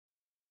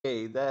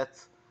Okay,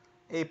 that's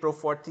April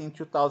 14,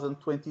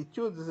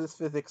 2022. This is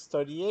Physics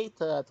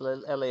 38 at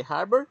LA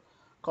Harbor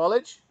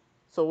College.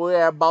 So we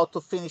are about to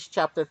finish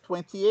chapter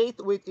 28,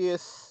 which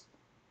is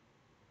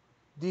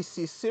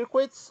DC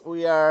circuits.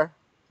 We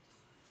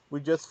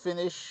just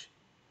finished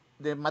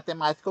the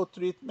mathematical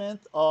treatment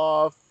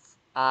of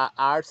an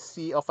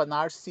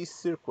RC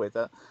circuit.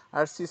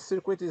 RC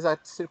circuit is a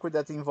circuit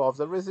that involves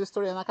a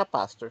resistor and a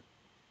capacitor.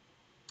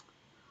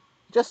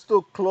 Just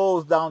to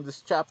close down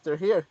this chapter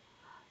here,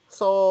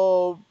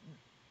 so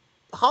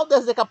how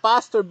does the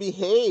capacitor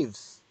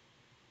behaves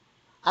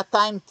at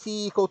time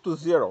t equal to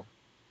 0?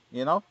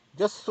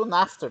 Just soon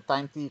after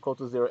time t equal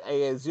to 0,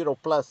 0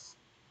 plus.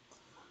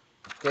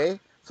 Okay,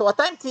 so at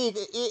time t,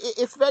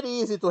 it's very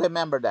easy to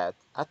remember that.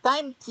 At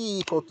time t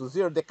equal to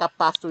 0, the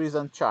capacitor is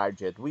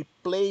uncharged. We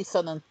place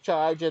an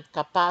uncharged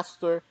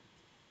capacitor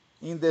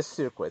in the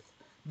circuit.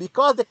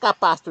 Because the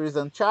capacitor is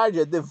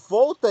uncharged, the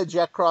voltage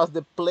across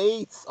the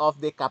plates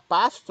of the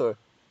capacitor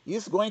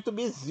is going to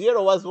be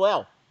 0 as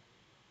well.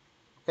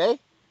 Okay?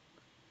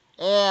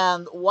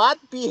 And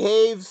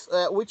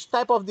which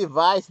type of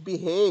device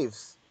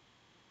behaves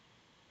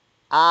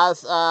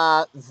as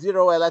a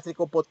zero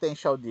electrical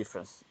potential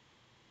difference?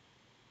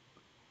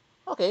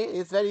 Okay,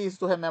 it's very easy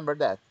to remember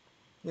that.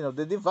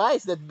 The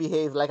device that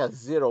behaves like a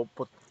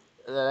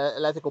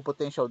electrical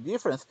potential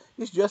difference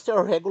is just a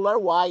regular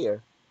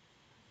wire.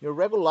 Your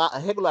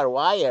regular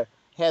wire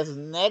has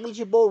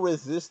negligible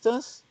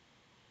resistance,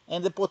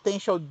 and the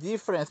potential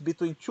difference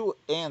between two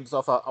ends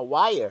of a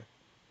wire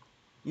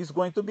is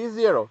going to be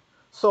 0.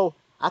 So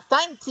at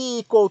time t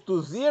equal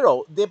to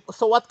 0,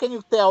 so what can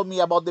you tell me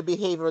about the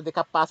behavior of the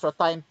capacitor at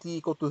time t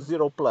equal to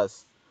 0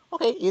 plus?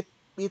 Okay,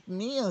 it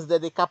means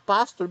that the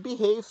capacitor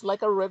behaves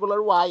like a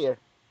regular wire,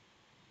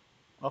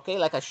 okay,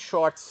 like a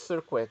short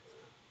circuit.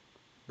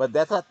 But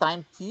that's at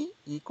time t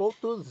equal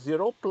to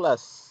 0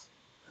 plus.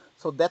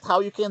 So that's how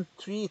you can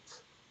treat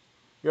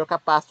your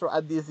capacitor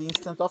at this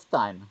instant of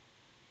time.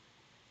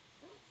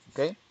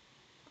 Okay?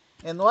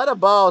 And what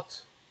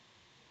about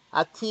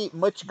a t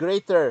much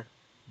greater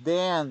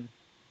than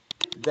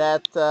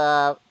that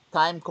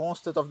time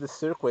constant of the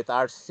circuit,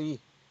 RC?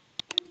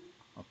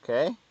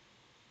 Okay?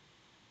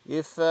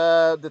 If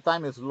the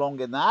time is long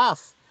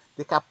enough,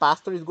 the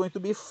capacitor is going to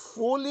be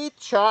fully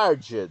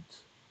charged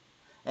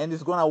and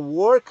it's going to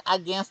work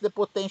against the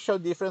potential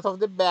difference of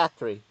the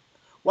battery.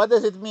 What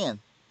does it mean?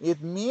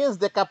 It means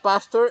the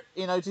capacitor,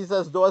 it is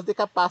as though the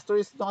capacitor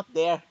is not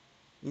there.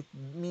 It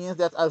means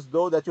that as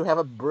though that you have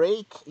a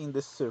break in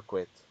the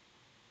circuit.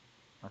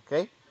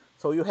 Okay?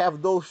 So you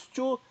have those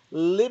two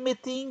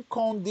limiting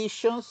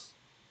conditions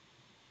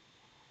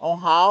on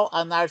how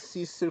an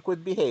RC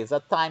circuit behaves.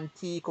 At time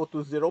t equal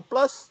to 0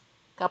 plus,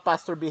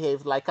 capacitor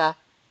behaves like a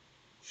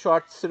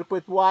short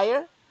circuit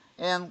wire,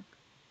 and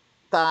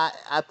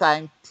at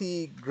time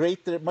t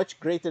much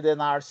greater than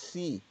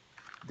RC,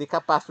 the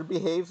capacitor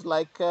behaves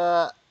like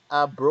a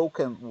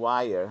broken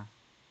wire.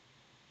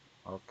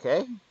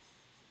 Okay?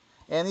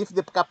 And if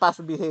the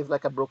capacitor behaves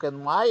like a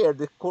broken wire,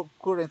 the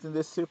current in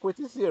the circuit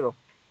is 0.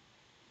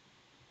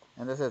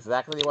 And that's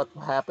exactly what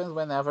happens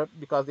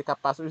because the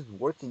capacitor is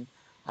working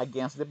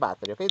against the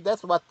battery. Okay,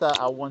 that's what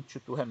I want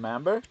you to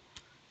remember.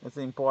 It's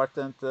an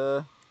important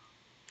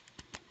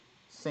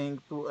thing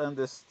to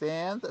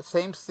understand.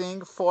 Same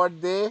thing for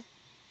the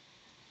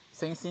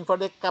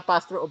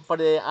capacitor, for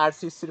the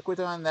RC circuit,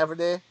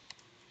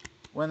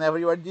 whenever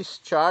you are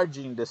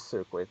discharging the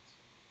circuit.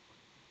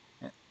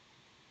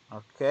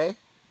 Okay,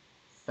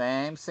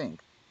 same thing.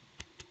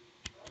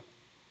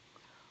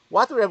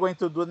 What we are going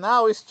to do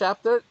now is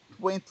chapter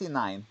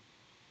 29.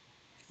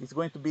 It's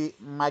going to be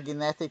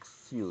magnetic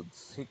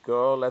fields. Here we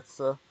go.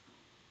 Let's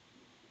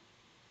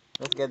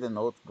get the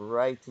note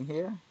right in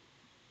here.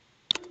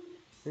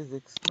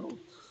 Physics note.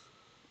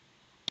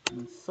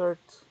 Insert.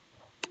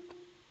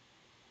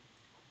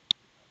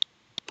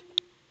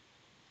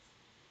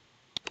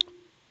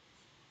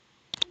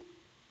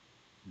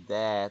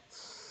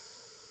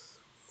 That's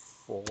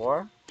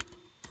 4,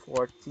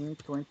 14,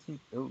 20.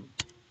 Oh,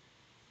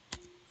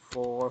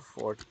 4,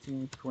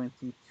 14,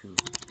 22.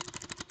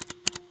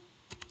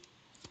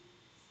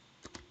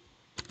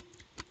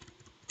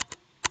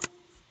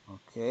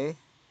 Okay.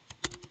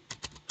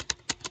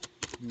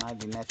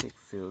 Magnetic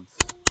fields.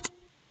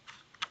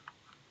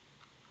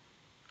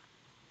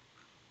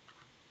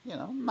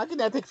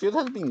 Magnetic field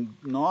has been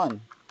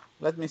known.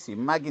 Let me see.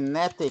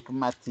 Magnetic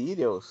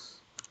materials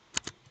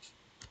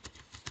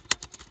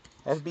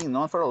have been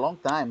known for a long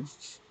time.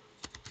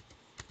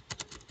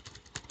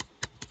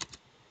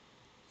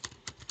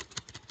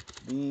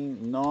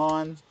 Been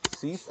known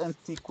since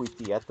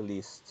antiquity, at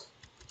least.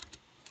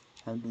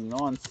 Have been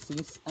known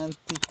since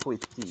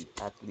antiquity,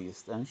 at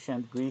least.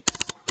 Ancient Greeks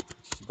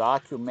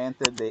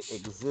documented the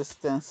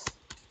existence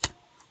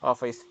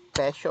of a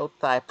special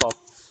type of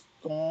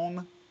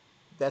stone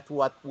that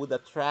would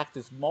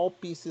attract small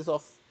pieces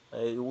of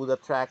would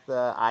attract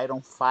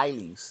iron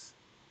filings.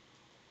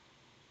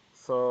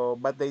 So,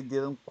 but they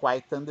didn't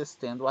quite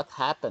understand what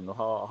happened,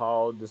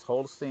 how this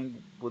whole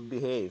thing would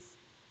behave.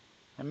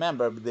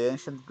 Remember, the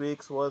ancient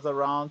Greeks was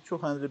around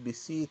 200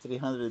 BC,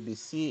 300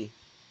 BC.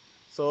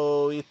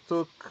 So it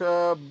took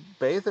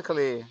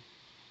basically,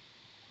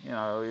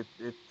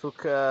 it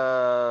took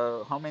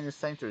how many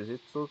centuries?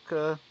 It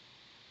took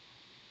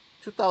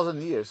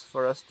 2,000 years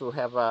for us to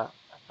have a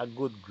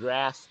good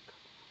grasp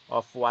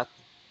of what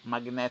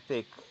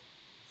magnetic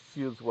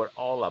fields were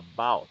all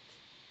about.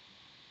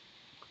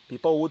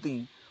 People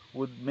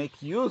would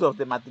make use of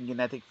the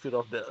magnetic field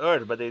of the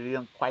Earth, but they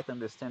didn't quite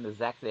understand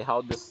exactly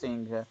how this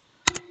thing,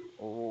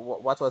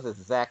 what was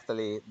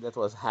exactly that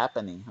was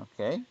happening.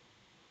 Okay,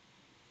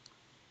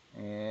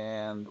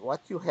 and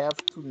what you have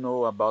to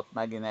know about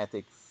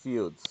magnetic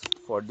fields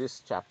for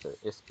this chapter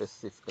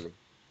specifically.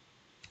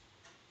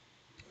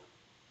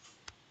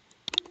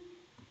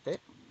 Okay,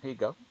 here you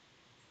go.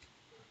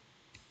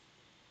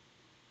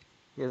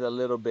 Here's a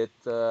little bit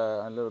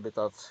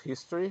of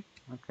history.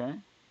 Okay,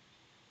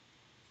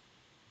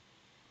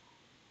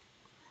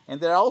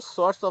 and there are all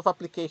sorts of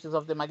applications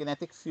of the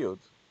magnetic field.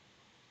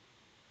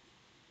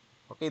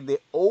 Okay, the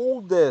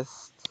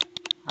oldest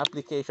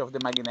application of the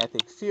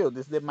magnetic field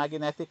is the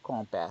magnetic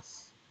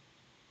compass.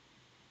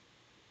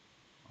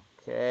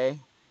 Okay,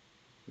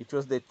 it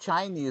was the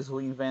Chinese who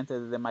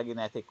invented the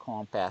magnetic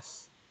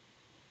compass.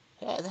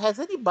 Has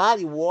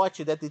anybody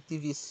watched that the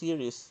TV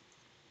series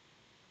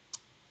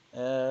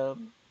uh,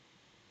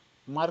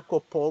 Marco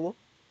Polo,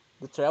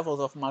 the travels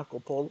of Marco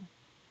Polo?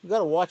 You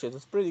gotta watch it.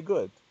 It's pretty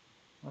good.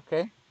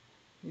 Okay,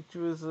 it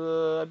was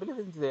I believe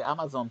it's the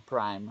Amazon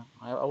Prime.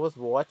 I was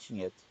watching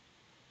it,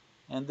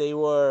 and they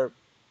were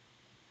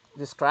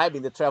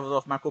describing the travels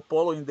of Marco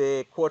Polo in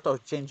the court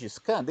of Genghis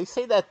Khan. They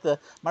say that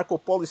Marco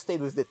Polo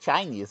stayed with the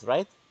Chinese,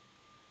 right?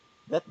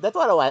 That's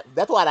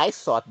what I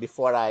thought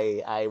before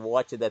I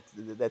watched that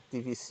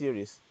TV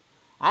series.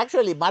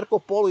 Actually, Marco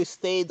Polo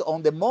stayed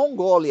on the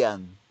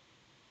Mongolian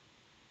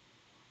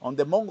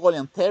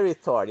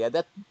territory. At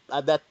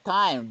that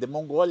time, the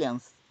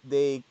Mongolians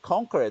they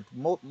conquered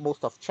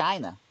most of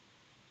China,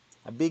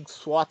 a big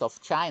swath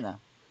of China,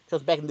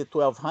 just back in the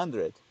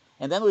 1200s.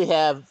 And then we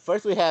had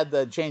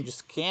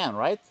Genghis Khan,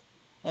 right?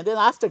 And then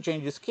after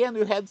Genghis Khan,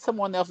 you had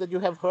someone else that you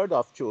have heard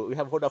of too. You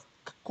have heard of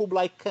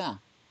Kublai Khan,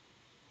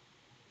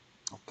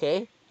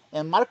 okay?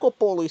 And Marco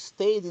Polo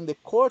stayed in the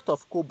court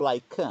of Kublai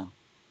Khan.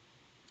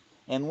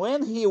 And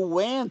when he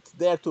went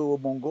there to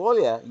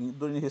Mongolia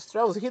during his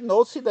travels, he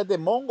noticed that the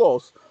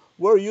Mongols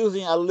were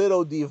using a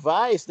little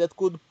device that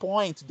could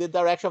point the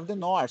direction of the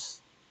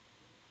north.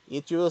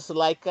 It was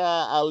like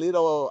a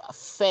little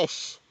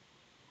fish,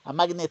 a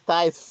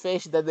magnetized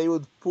fish that they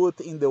would put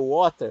in the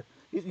water.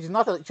 It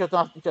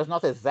was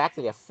not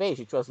exactly a fish.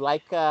 It was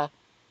like a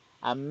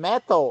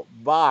metal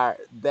bar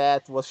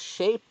that was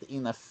shaped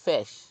in a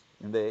fish,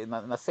 in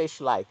a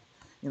fish-like,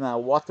 in a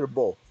water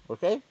bowl.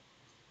 Okay,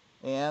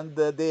 and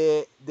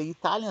the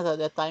Italians at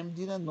that time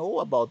didn't know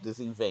about this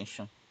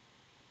invention.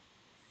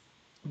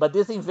 But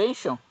this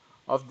invention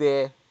of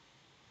the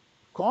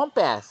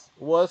compass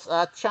was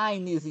a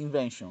Chinese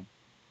invention,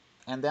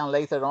 and then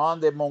later on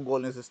the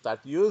Mongolians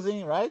started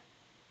using, right?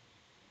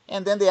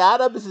 And then the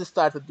Arabs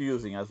started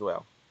using as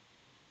well.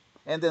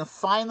 And then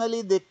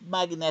finally the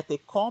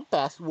magnetic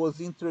compass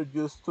was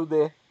introduced to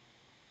the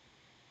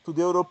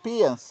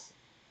Europeans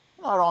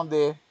around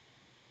the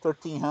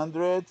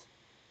 1300s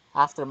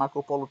after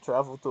Marco Polo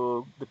traveled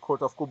to the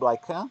court of Kublai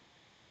Khan.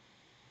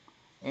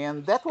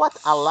 And that's what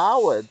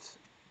allowed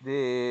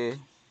the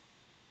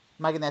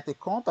magnetic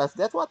compass,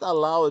 that's what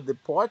allowed the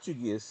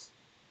Portuguese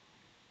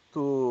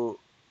to,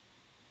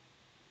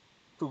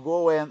 to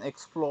go and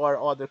explore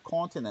other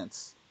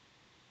continents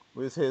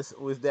with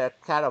their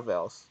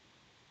caravels,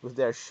 with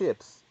their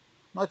ships.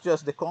 Not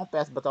just the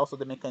compass, but also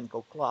the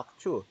mechanical clock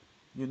too.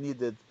 You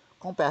needed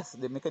compass,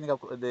 the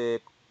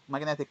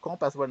magnetic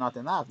compass were not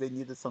enough. They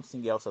needed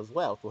something else as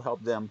well to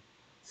help them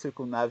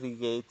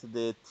circumnavigate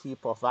the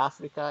tip of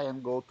Africa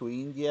and go to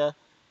India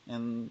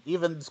and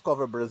even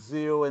discover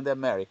Brazil and the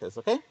Americas.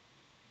 Okay,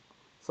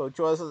 so it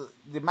was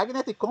the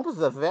magnetic compass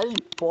is a very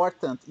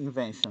important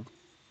invention,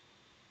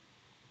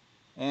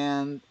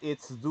 and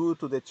it's due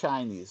to the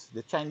Chinese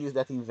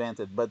that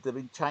invented. But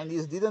the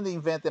Chinese didn't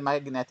invent the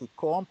magnetic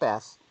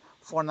compass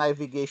for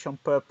navigation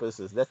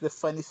purposes. That's the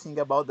funny thing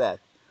about that,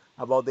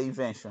 about the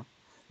invention.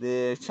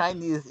 The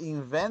Chinese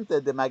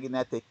invented the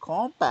magnetic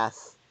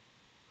compass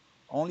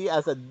only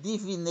as a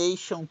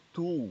divination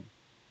tool.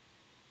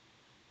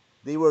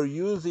 They were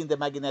using the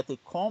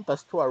magnetic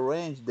compass to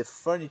arrange the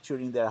furniture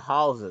in their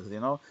houses.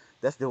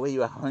 That's the way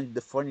you arrange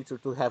the furniture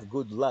to have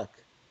good luck.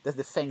 That's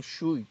the feng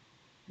shui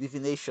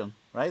divination,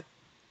 right?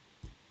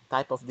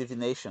 Type of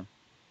divination.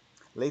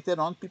 Later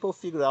on, people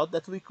figured out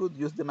that we could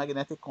use the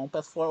magnetic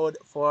compass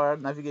for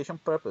navigation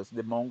purpose.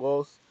 The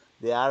Mongols,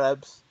 the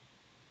Arabs,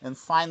 and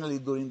finally,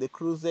 during the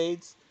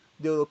Crusades,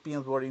 the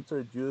Europeans were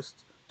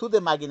introduced to the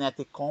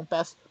magnetic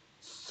compass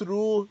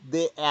through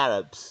the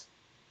Arabs.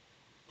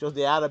 It was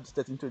the Arabs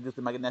that introduced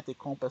the magnetic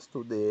compass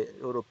to the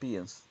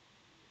Europeans.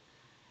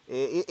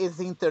 It's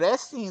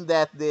interesting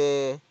that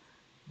the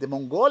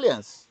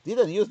Mongolians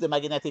didn't use the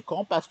magnetic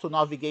compass to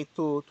navigate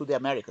to the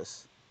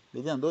Americas.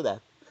 They didn't do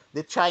that.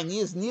 The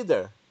Chinese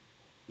neither,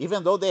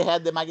 even though they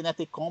had the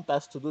magnetic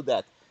compass to do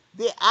that.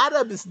 The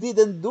Arabs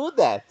didn't do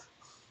that.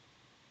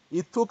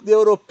 It took the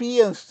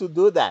Europeans to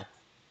do that.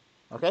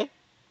 Okay?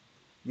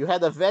 You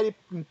had a very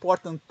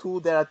important tool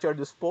there at your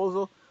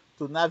disposal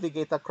to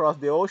navigate across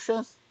the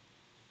oceans,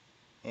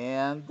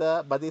 and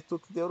but it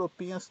took the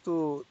Europeans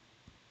to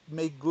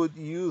make good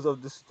use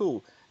of this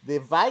tool. The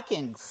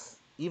Vikings,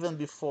 even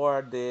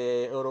before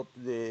the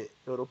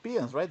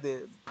Europeans, right?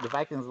 The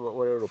Vikings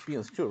were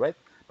Europeans too, right?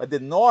 But the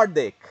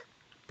Nordic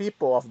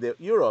people of the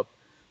Europe,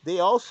 they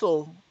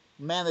also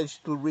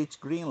managed to reach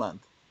Greenland,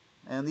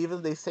 and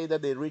even they say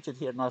that they reached it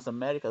here in North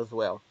America as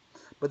well.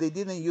 But they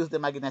didn't use the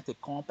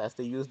magnetic compass;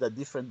 they used a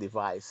different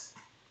device.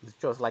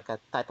 It was like a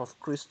type of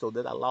crystal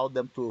that allowed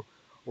them to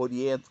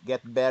orient,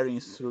 get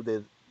bearings through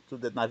the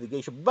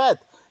navigation.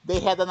 But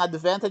they had an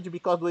advantage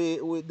because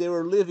they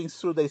were living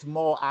through the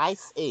small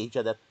ice age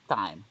at that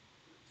time.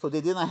 So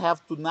they didn't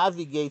have to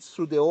navigate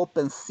through the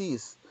open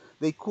seas.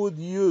 They could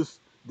use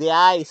the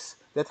ice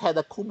that had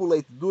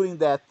accumulated during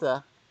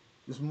that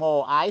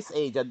small ice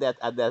age at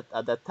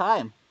that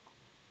time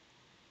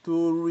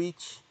to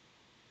reach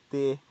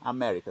the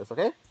Americas.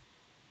 Okay.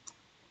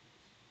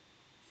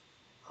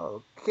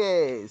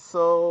 Okay,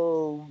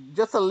 so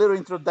just a little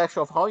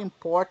introduction of how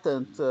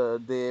important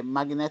the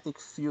magnetic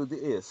field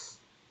is.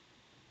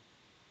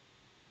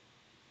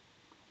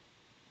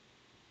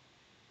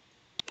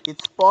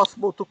 It's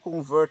possible to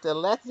convert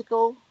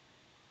electrical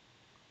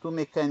to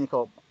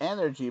mechanical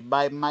energy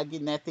by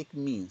magnetic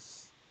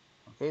means.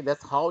 Okay,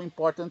 that's how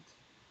important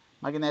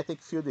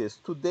magnetic field is.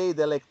 Today,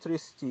 the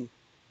electricity,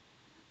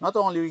 not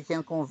only we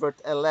can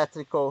convert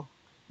electrical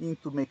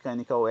into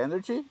mechanical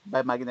energy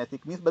by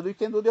magnetic means, but we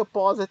can do the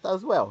opposite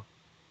as well.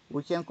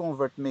 We can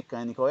convert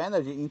mechanical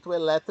energy into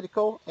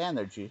electrical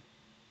energy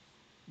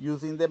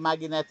using the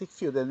magnetic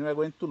field, and we are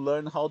going to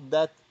learn how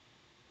that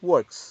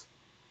works.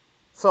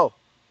 So,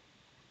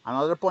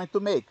 another point to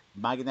make,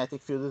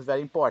 magnetic field is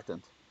very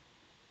important.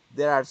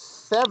 There are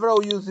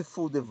several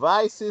useful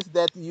devices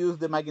that use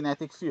the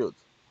magnetic field.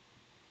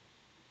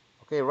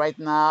 Okay, right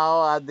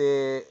now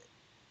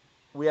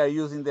we are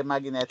using the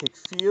magnetic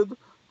field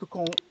to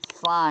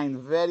confine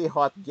very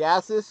hot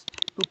gases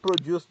to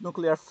produce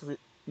nuclear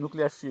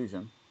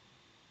fusion.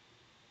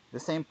 The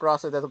same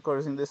process that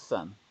occurs in the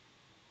sun.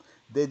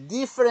 The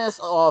difference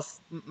of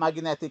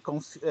magnetic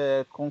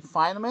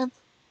confinement,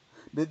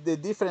 the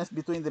difference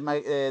between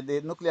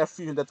the nuclear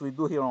fusion that we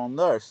do here on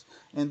Earth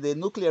and the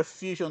nuclear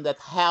fusion that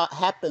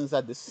happens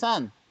at the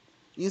sun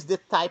is the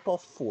type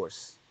of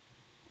force.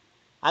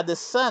 At the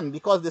sun,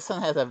 because the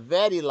sun has a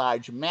very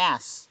large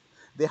mass,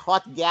 the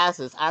hot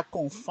gases are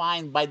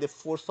confined by the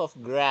force of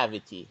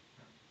gravity.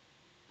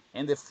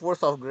 And the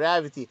force of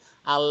gravity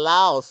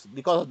allows,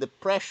 because of the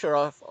pressure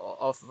of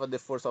the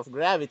force of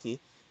gravity,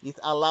 it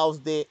allows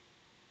the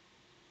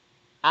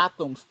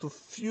atoms to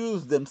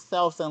fuse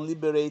themselves and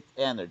liberate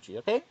energy,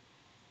 okay?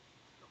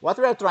 What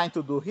we are trying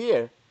to do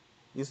here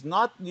is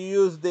not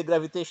use the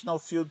gravitational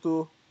field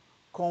to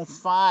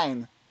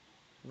confine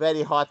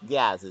very hot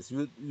gases.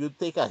 You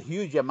take a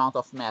huge amount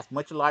of mass,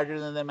 much larger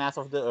than the mass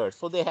of the Earth.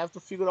 So they have to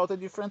figure out a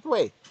different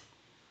way.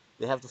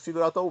 They have to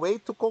figure out a way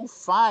to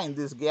confine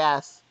this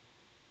gas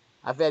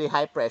at very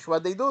high pressure.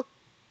 What they do?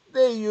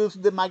 They use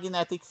the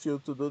magnetic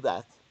field to do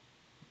that.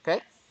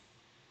 Okay?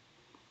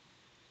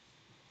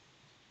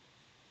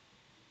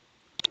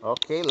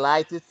 Okay,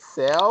 light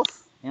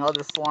itself in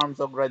other forms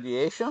of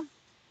radiation,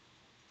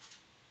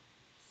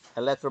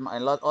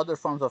 other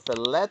forms of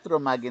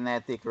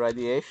electromagnetic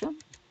radiation.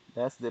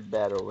 That's the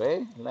better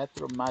way.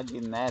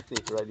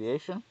 Electromagnetic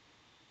radiation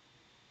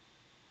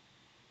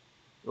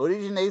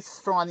originates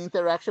from an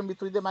interaction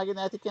between the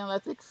magnetic and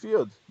electric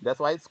field. That's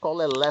why it's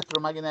called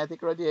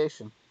electromagnetic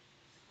radiation.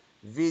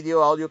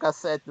 Video, audio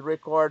cassette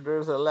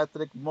recorders,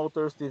 electric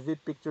motors, TV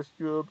picture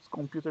tubes,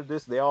 computer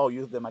disks, they all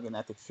use the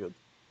magnetic field.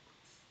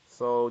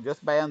 So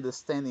just by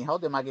understanding how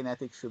the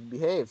magnetic field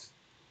behaves,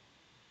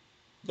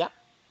 yeah.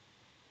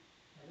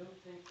 I don't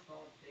think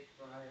solid state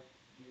drives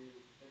use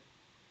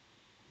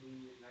the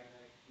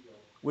magnetic field.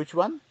 Which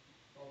one?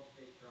 Solid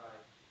state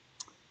drives.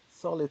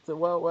 Solid,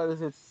 well, where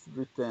is it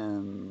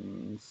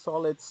written?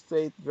 Solid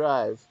state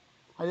drive.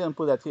 I didn't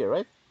put that here,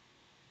 right?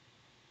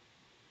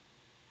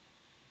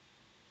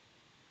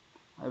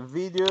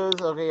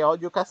 Videos, okay,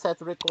 audio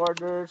cassette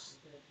recorders,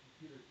 It says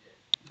computer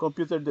disk.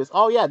 computer disk.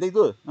 Oh yeah, they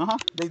do.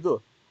 They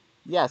do.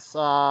 Yes,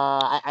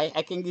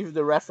 I can give you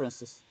the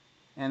references,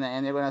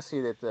 and you're gonna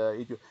see that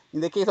in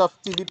the case of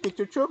TV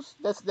picture tubes,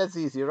 that's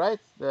easy, right?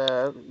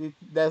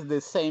 That's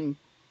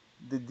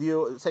the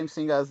deal, same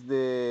thing as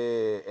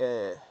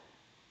the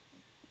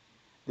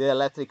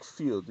electric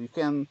field. You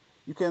can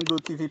do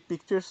TV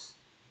pictures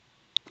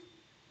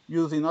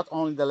using not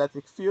only the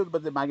electric field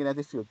but the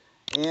magnetic field.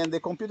 And the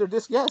computer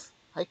disk, yes,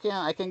 I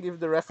can give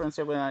the reference.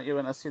 You're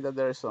gonna see that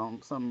there is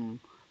some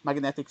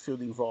magnetic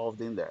field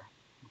involved in there.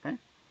 Okay.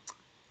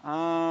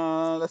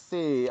 Let's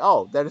see.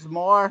 Oh, there's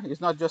more.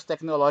 It's not just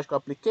technological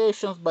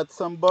applications, but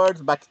some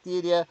birds,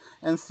 bacteria,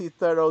 and sea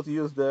turtles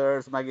use the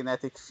Earth's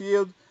magnetic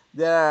field.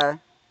 There are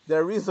There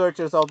are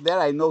researchers out there,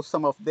 I know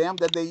some of them,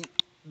 that they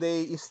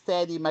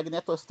study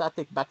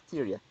magnetostatic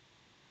bacteria.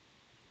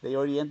 They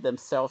orient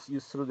themselves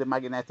through the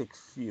magnetic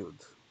field.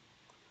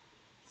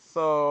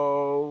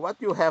 So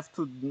what you have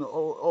to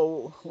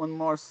know, one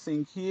more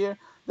thing here.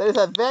 There is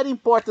a very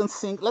important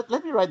thing. Let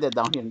me write that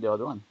down here in the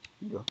other one.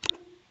 Here you go.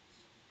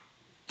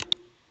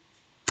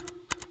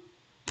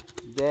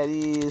 There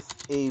is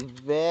a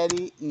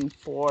very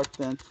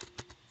important.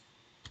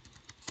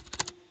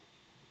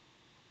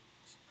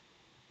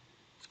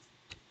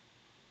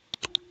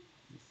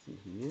 Let's see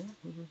here.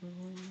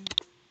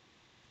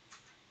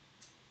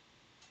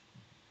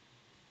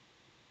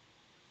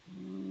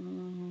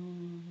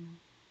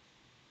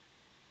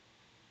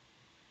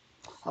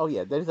 Oh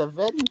yeah, there is a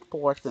very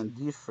important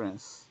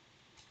difference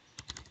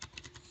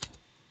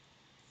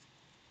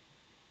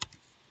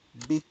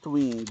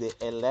between the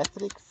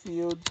electric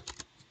field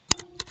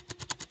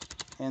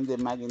and the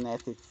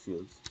magnetic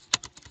field.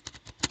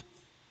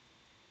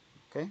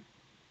 Okay?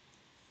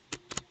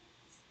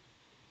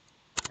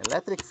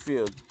 Electric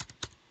field,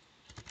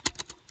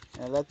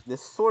 the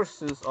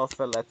sources of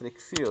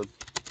electric field,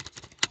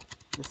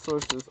 the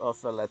sources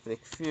of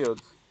electric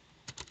field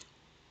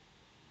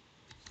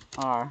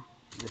are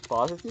the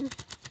positive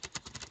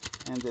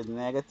and the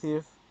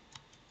negative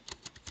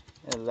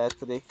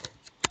electric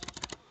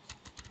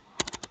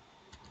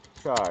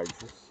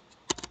charges.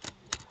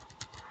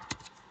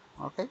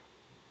 Okay?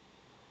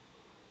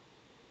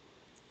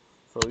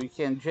 So you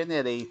can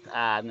generate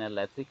an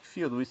electric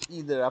field with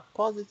either a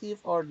positive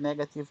or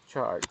negative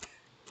charge.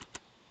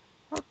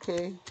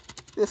 Okay.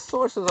 The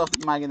sources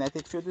of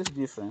magnetic field is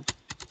different.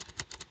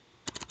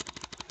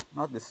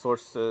 Not the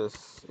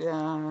sources.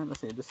 Yeah,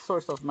 let's see. The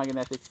source of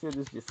magnetic field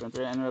is different,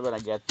 and we're gonna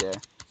get there.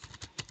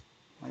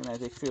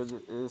 Magnetic field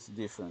is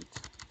different.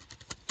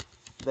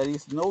 There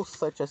is no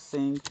such a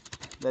thing.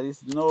 There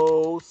is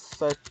no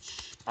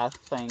such a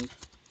thing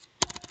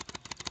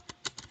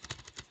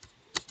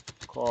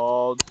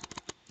called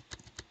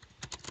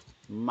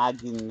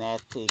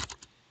magnetic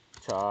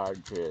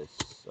charges.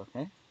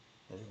 Okay?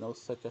 There is no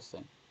such a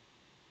thing.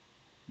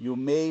 You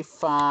may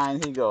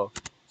find, here you go.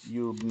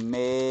 You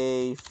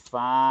do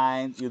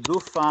find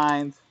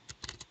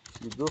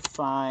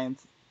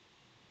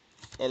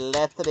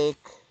electric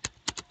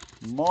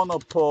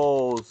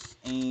monopoles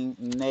in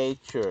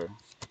nature.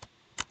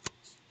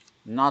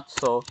 Not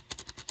so,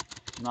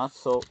 not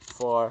so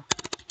for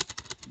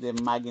the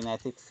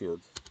magnetic field.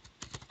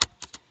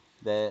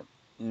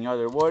 In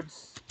other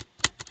words,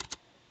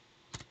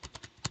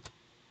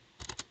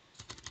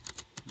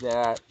 there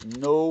are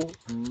no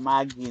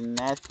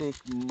magnetic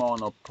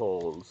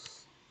monopoles.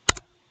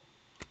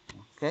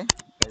 Okay?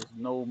 There's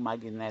no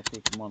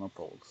magnetic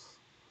monopoles.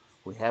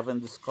 We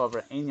haven't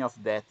discovered any of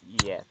that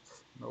yet.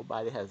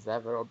 Nobody has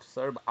ever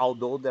observed,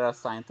 although there are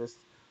scientists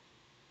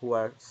who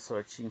are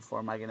searching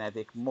for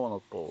magnetic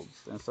monopoles.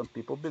 And some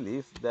people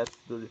believe that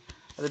at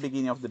the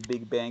beginning of the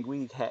Big Bang,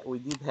 we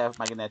did have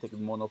magnetic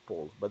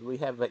monopoles, but we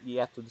have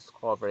yet to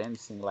discover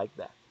anything like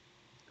that.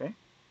 Okay?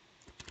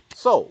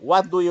 So,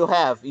 what do you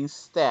have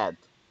instead?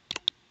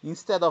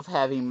 Instead of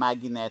having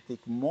magnetic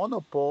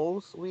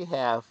monopoles, we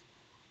have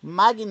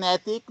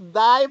magnetic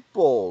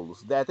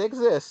dipoles that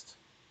exist.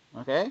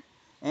 Okay?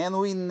 And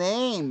we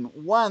name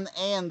one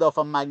end of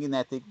a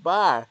magnetic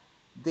bar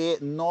the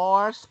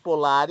north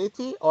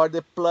polarity, or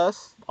the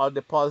plus or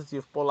the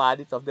positive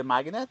polarity of the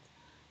magnet,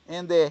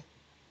 and the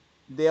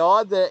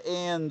other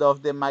end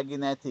of the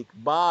magnetic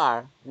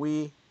bar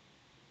we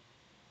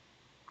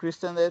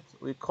christen it,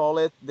 we call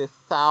it the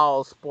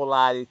south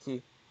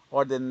polarity,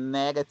 or the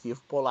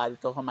negative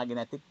polarity of a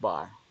magnetic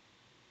bar.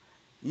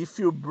 If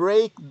you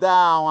break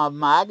down a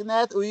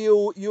magnet,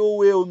 you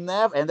will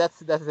never, and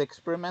that's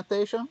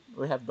experimentation.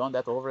 We have done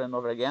that over and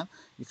over again.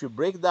 If you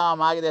break down a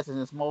magnet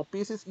in small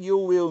pieces, you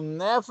will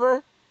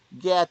never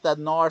get a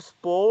north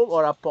pole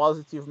or a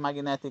positive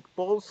magnetic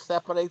pole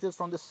separated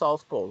from the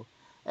south pole.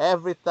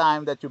 Every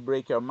time that you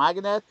break your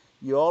magnet,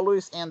 you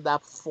always end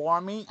up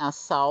forming a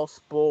south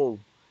pole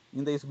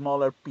in the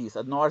smaller piece,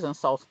 a north and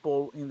south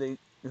pole in the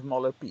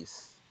smaller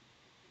piece.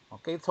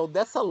 Okay, so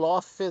that's a law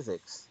of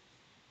physics.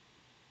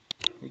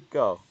 Here we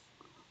go.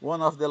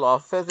 One of the law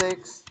of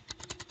physics,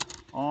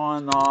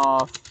 one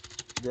of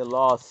the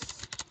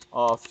laws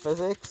of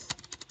physics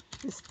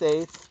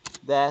states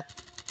that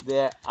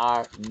there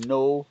are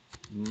no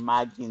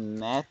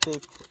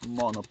magnetic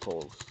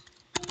monopoles,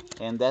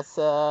 and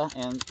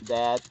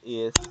that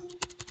is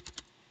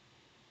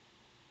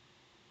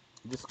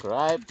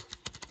described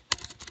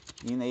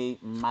in a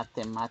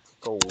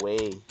mathematical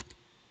way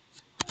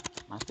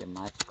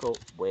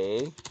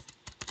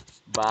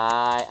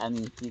by an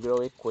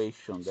integral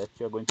equation that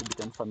you're going to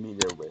become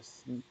familiar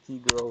with.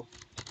 Integral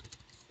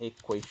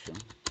equation.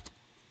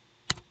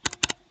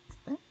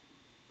 Okay?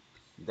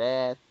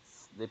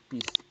 That's the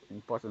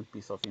important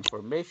piece of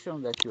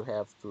information that you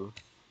have to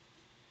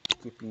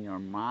keep in your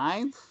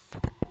mind.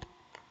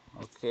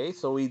 Okay,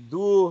 so we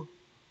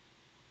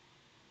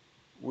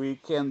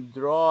can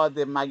draw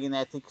the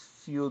magnetic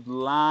field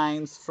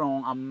lines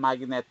from a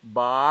magnet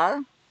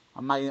bar.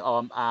 a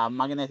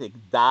magnetic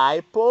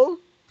dipole,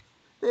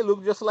 they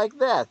look just like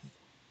that.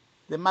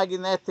 The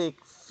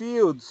magnetic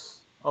fields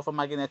of a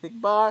magnetic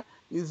bar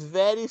is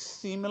very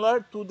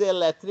similar to the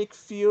electric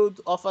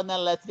field of an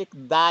electric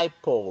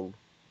dipole.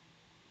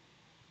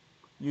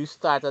 You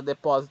start at the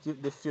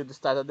positive, the field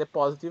start at the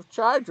positive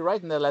charge,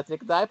 right, in the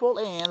electric dipole,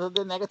 and ends at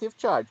the negative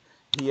charge.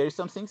 Here is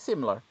something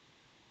similar.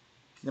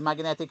 The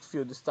magnetic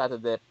field starts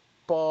at the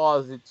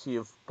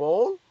positive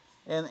pole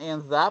and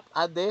ends up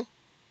at the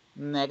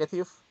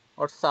negative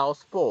or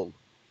south pole.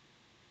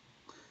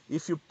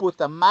 If you put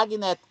a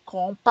magnet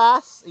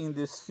compass in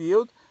this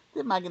field,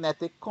 the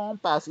magnetic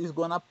compass is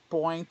going to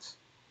point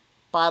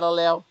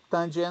parallel,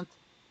 tangent,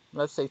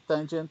 let's say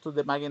tangent to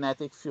the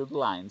magnetic field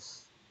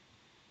lines.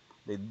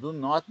 They do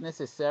not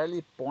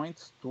necessarily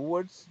point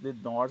towards the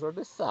north or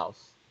the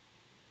south,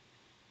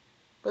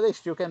 but they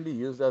still can be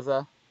used as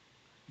a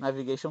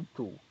navigation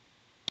tool.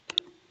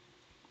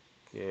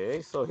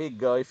 Okay, so here you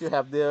go. If you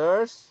have the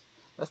Earth,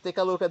 let's take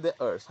a look at the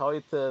Earth, how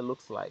it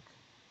looks like.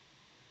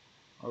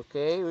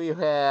 Okay, we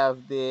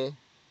have the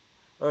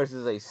Earth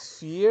is a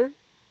sphere.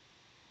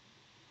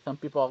 Some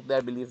people out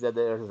there believe that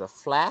the Earth is a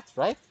flat,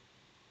 right?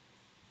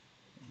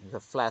 It's a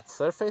flat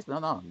surface. No,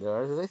 no, the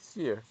Earth is a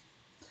sphere.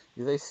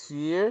 It's a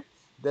sphere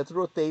that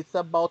rotates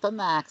about an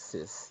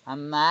axis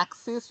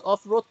of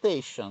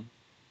rotation.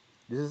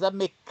 This is a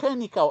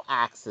mechanical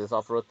axis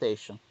of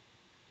rotation.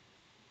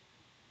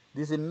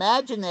 This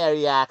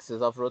imaginary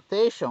axis of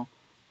rotation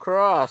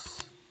cross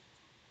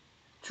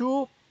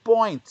 2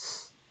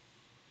 points,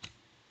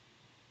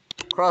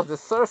 cross the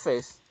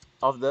surface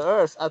of the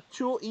Earth at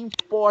 2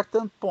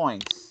 important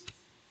points.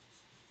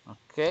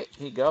 Okay,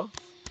 here you go.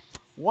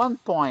 One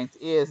point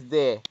is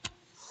the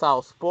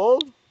South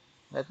Pole.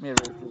 Let me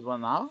erase this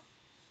one now.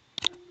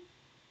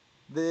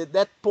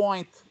 That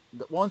point,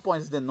 one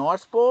point is the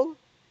North Pole.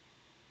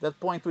 That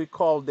point we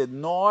call the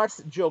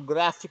North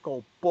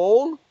Geographical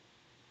Pole.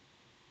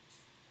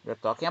 We're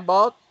talking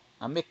about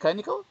a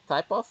mechanical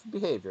type of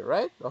behavior,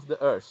 right, of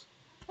the Earth.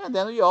 And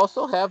then we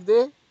also have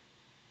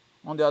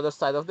on the other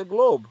side of the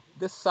globe,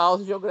 the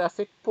South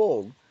Geographic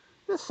Pole.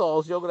 The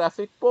South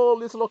Geographic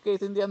Pole is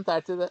located in the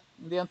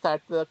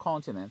Antarctica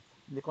continent,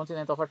 in the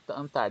continent of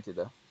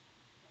Antarctica.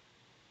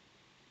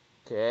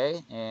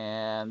 Okay,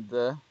 and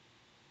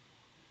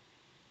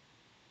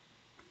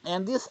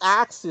this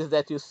axis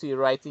that you see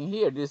right in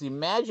here, this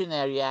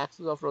imaginary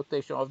axis of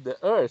rotation of the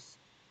Earth,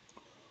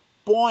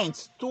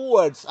 points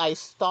towards a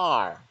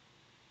star.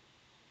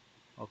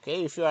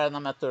 Okay, if you are an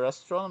amateur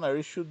astronomer,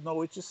 you should know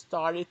which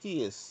star it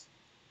is.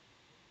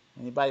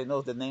 Anybody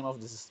knows the name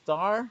of this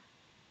star?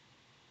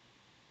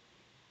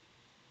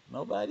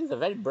 Nobody? It's a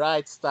very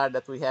bright star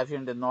that we have here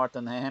in the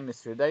northern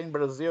hemisphere. There in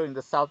Brazil, in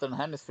the southern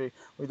hemisphere,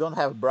 we don't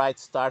have bright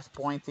stars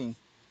pointing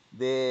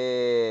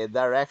the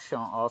direction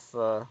of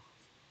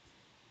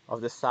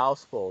the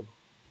South Pole.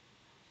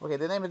 Okay,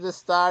 the name of the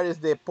star is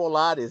the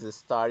Polaris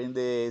star in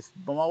the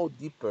Small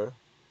Dipper,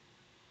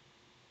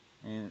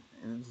 in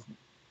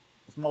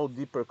Small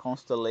Dipper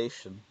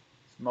constellation,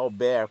 Small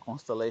Bear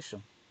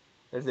constellation.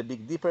 There's the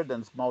Big Dipper,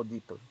 then Small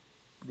Dipper.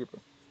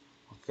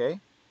 Okay,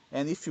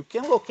 and if you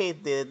can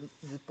locate the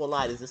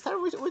Polaris star,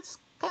 which is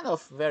kind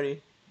of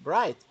very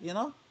bright,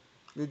 you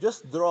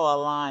just draw a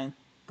line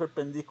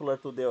perpendicular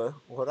to the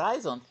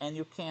horizon, and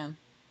you can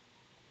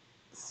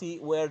see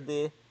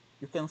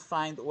you can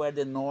find where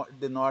the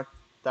north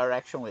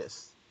direction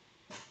is.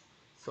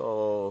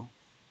 So,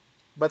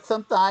 but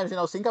sometimes,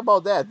 think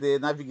about that. The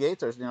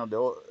navigators,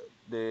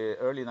 the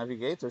early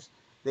navigators,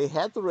 they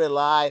had to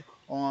rely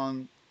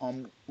on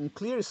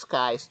clear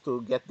skies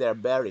to get their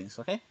bearings.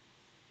 Okay,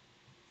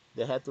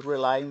 they had to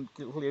rely on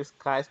clear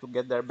skies to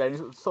get their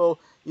bearings. So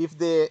if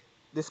the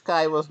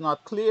sky was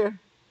not clear,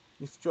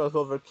 if it was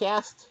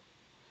overcast,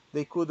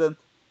 they couldn't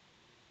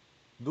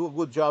do a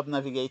good job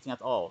navigating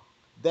at all.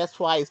 That's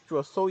why it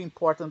was so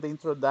important, the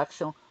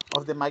introduction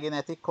of the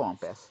magnetic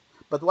compass.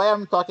 But why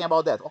I'm talking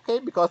about that? Okay,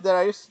 because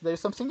there is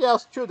something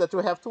else too that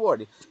we have to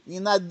worry.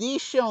 In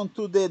addition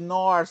to the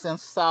north and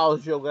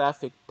south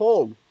geographic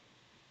pole,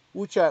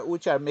 which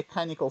are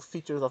mechanical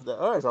features of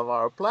the Earth, of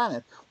our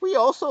planet, we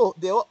also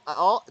the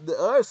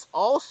Earth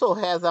also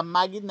has a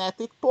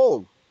magnetic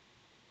pole.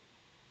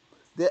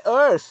 The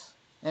Earth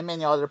and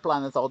many other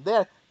planets out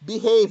there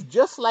behave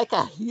just like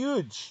a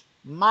huge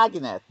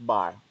magnet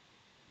bar,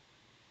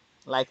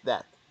 like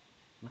that.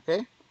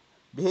 Okay,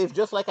 behave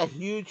just like a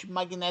huge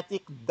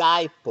magnetic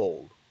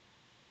dipole.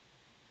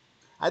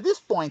 At this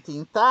point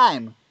in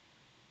time,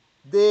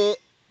 the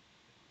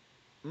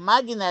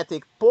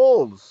magnetic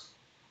poles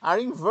are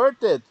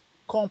inverted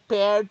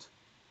compared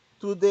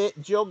to the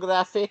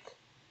geographic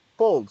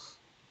poles.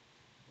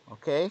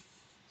 Okay,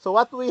 so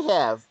what we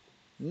have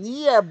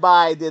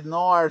nearby the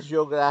north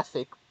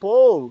geographic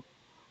pole,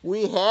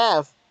 we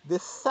have the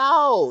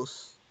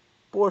south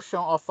portion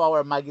of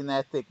our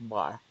magnetic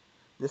bar,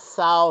 the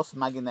south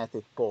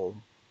magnetic pole.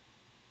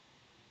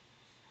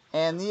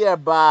 And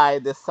nearby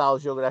the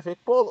south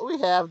geographic pole, we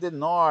have the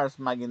north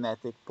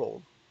magnetic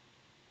pole.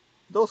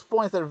 Those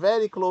points are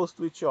very close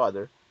to each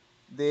other.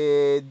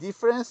 The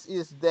difference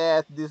is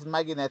that this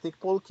magnetic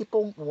pole keep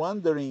on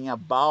wandering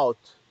about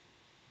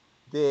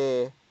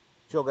the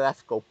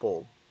geographical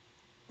pole.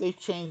 They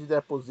change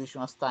their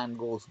position as time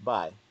goes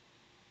by.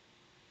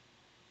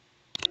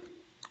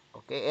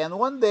 Okay, and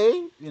one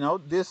day,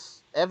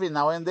 this every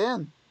now and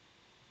then,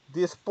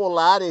 this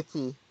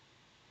polarity,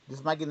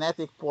 this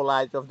magnetic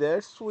polarity of the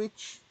Earth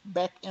switch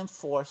back and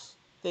forth.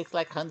 Takes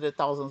like hundred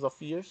thousands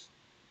of years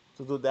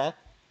to do that.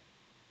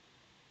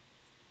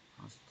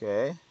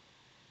 Okay,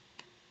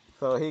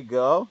 so here you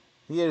go.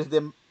 Here's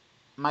the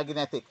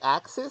magnetic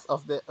axis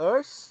of the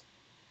Earth.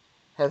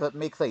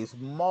 Makes a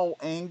small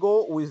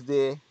angle with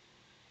the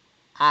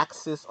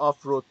axis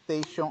of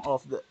rotation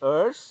of the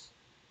Earth.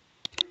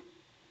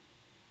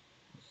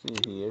 See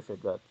here if I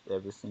got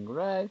everything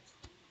right.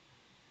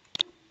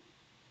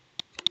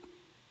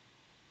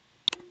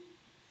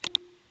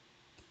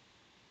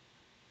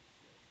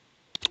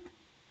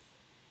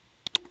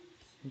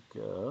 Here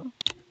we go.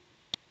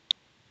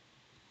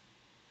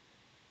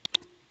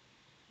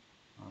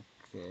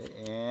 Okay,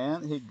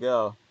 and here we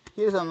go.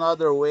 Here's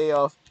another way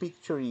of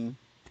picturing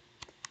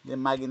the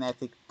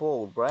magnetic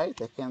pole,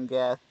 right? I can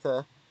get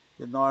the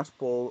North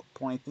Pole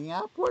pointing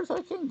upwards.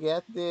 I can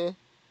get the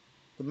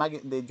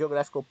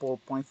geographical pole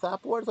points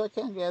upwards. I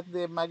can get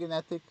the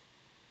magnetic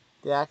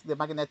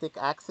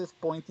axis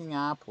pointing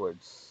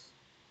upwards.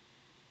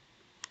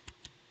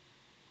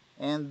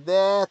 And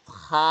that's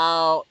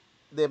how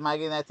the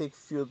magnetic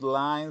field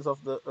lines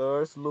of the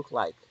Earth look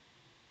like.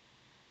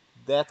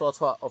 That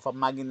was of a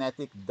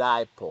magnetic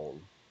dipole.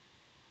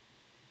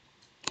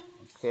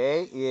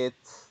 Okay,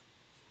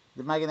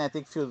 the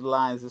magnetic field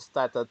lines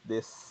start at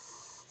the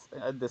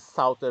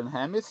southern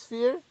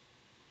hemisphere.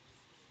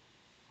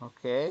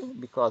 Okay,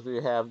 because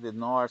we have the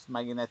north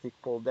magnetic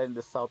pole there in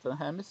the southern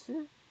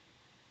hemisphere,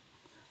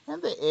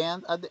 and they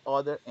end at the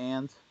other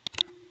end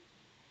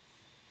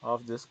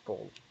of this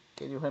pole.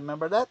 Can you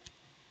remember that?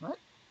 Right?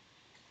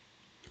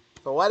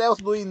 So what else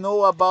do we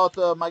know about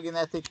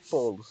magnetic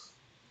poles?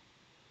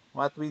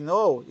 What we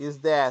know is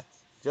that,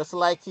 just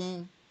like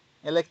in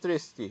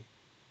electricity,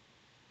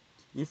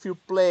 if you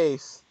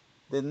place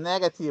the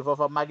negative of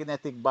a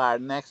magnetic bar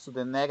next to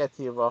the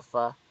negative of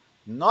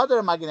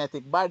another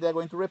magnetic bar, they're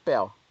going to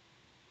repel.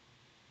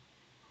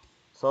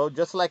 So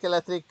just like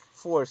electric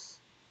force,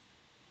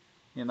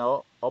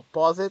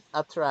 opposites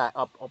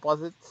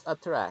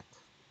attract.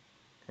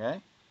 Okay?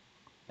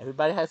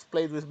 Everybody has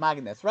played with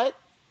magnets, right?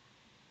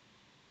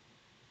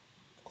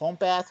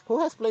 Compass. Who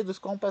has played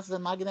with compasses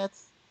and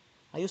magnets?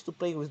 I used to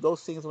play with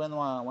those things when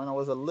I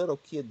was a little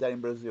kid there in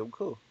Brazil.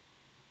 Cool.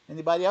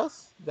 Anybody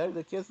else? There,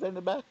 the kids there in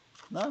the back?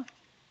 No?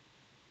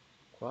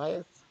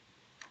 Quiet.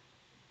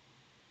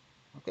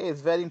 Okay,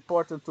 it's very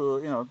important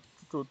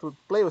to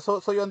play with,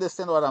 so you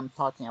understand what I'm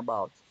talking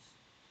about.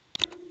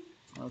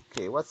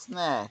 Okay, what's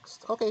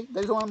next? Okay,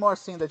 there's one more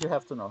thing that you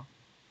have to know.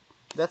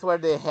 That's where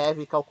the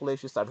heavy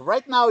calculation starts.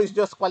 Right now it's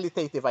just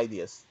qualitative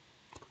ideas.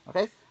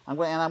 Okay? I'm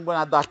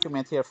gonna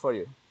document here for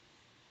you.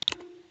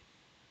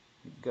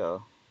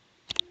 Go.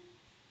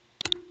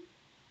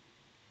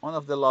 One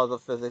of the laws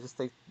of physics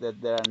states that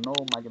there are no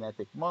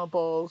magnetic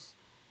monopoles,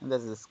 and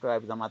that's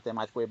described in a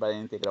mathematical way by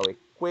an integral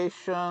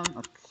equation.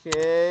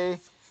 Okay.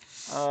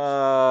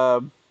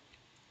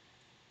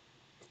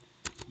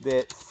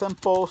 The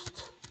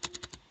simplest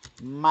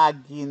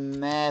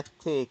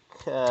magnetic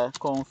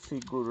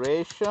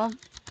configuration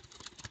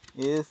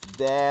is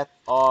that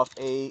of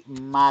a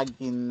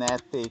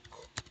magnetic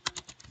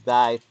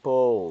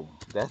dipole.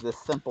 That's the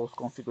simplest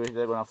configuration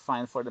they're going to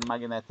find for the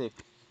magnetic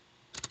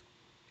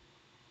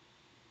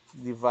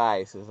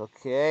devices.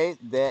 Okay,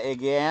 there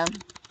again,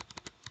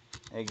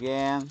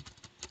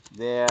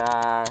 there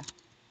are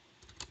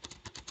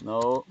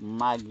no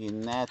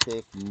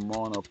magnetic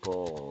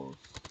monopoles.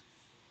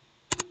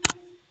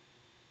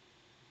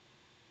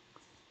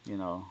 You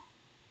know,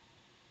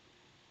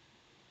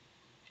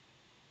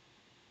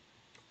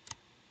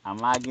 a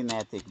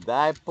magnetic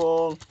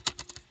dipole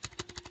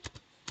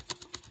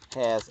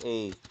has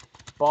a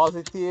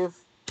positive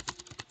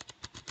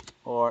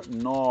or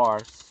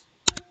north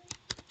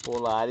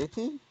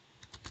polarity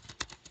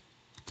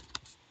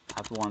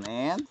at one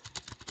end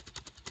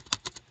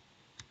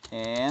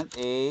and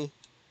a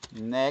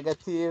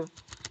negative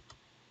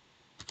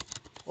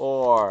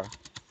or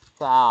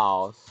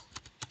south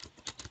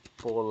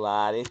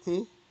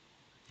polarity.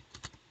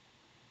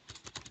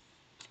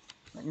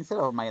 Instead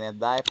of a magnetic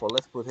dipole,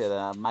 let's put here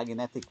a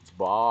magnetic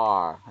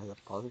bar as a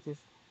positive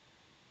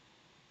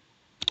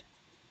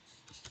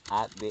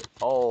at the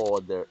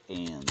other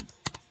end.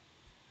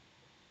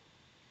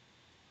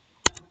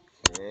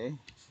 Okay,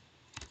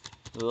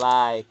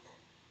 like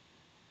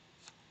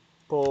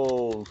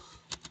poles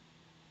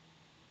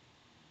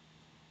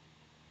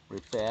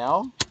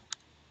repel,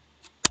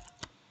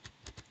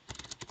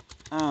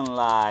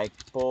 unlike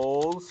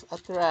poles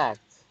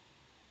attract.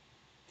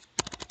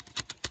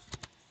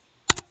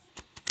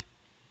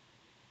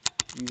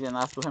 Easy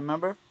enough to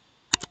remember.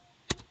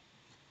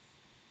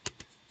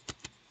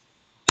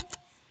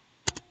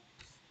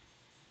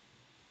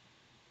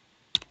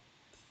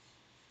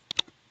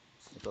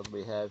 what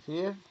we have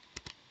here.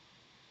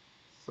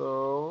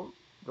 So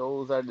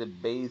those are the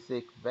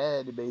basic,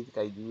 very basic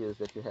ideas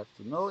that you have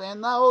to know.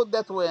 And now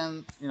that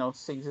when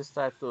things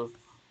start to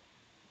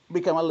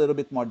become a little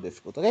bit more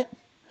difficult, okay?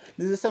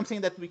 This is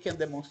something that we can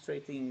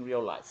demonstrate in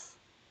real life.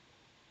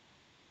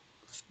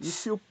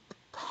 If you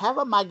have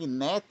a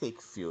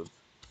magnetic field,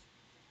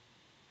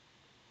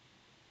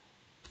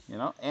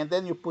 and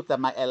then you put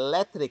an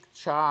electric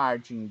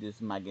charge in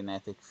this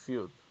magnetic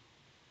field,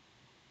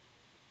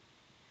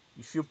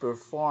 if you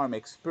perform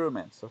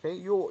experiments, okay,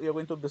 you're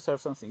going to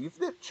observe something. If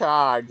the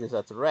charge is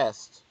at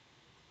rest,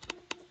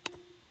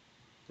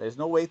 there's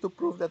no way to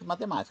prove that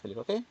mathematically,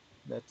 okay?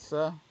 That's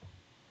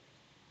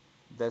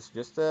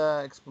just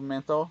an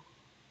experimental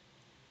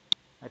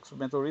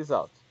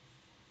result.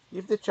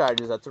 If the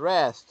charge is at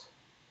rest,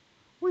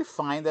 we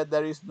find that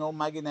there is no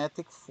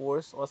magnetic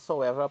force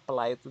whatsoever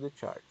applied to the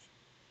charge.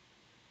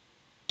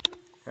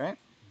 Okay?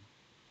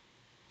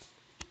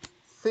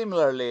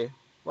 Similarly,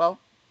 well,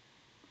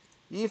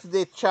 if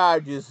the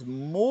charge is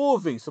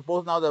moving,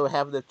 suppose now that we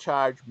have the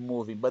charge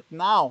moving, but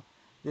now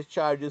the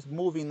charge is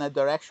moving in a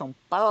direction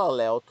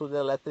parallel to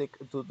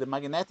the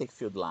magnetic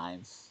field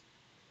lines.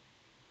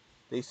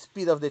 The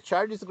speed of the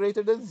charge is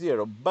greater than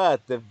zero,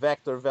 but the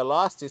vector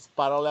velocity is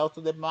parallel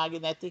to the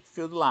magnetic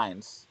field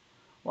lines.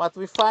 What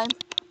we find?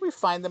 We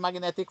find the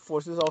magnetic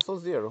force is also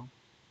zero.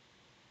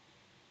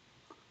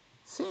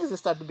 Things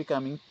start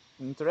becoming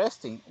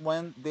interesting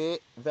when the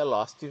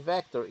velocity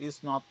vector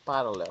is not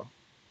parallel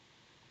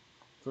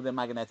to the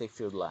magnetic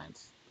field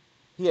lines.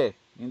 Here,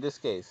 in this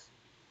case,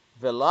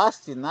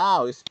 velocity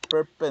now is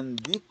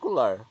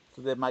perpendicular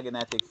to the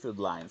magnetic field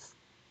lines.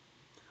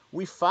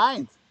 We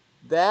find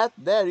that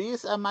there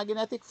is a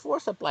magnetic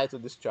force applied to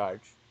this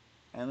charge.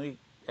 And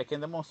I can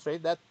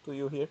demonstrate that to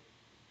you here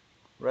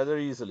rather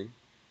easily.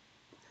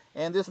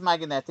 And this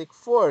magnetic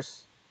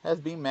force has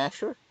been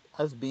measured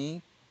as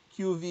being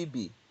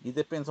QVB. It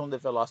depends on the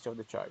velocity of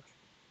the charge.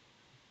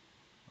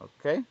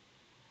 Okay?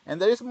 And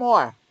there is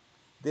more.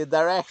 The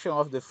direction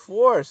of the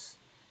force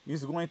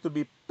is going to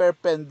be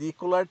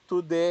perpendicular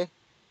to the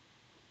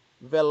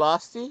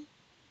velocity,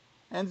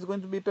 and it's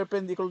going to be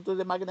perpendicular to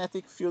the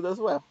magnetic field as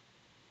well.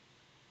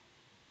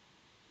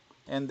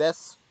 And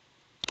that's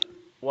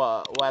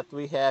what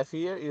we have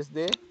here is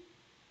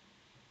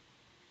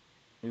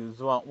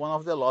one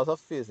of the laws of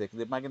physics,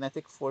 the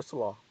magnetic force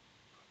law,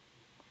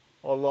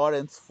 or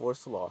Lorentz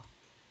force law.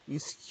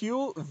 Is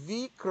Q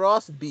V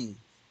cross B.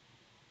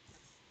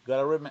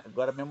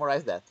 Gotta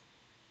memorize that.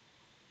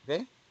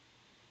 Okay?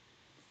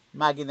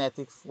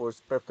 Magnetic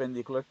force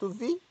perpendicular to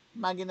V.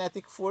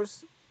 Magnetic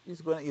force is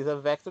a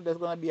vector that's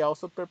going to be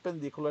also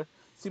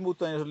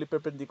simultaneously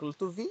perpendicular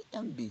to V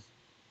and B.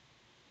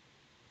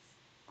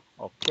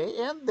 Okay,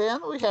 and then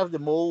we have the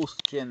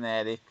most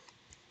generic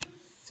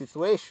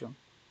situation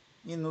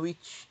in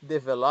which the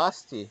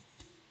velocity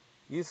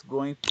is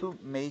going to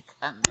make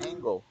an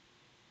angle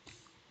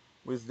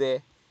with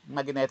the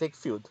magnetic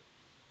field.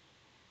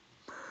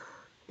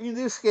 In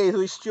this case,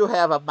 we still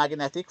have a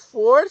magnetic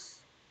force,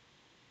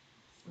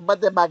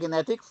 but the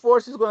magnetic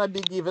force is going to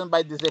be given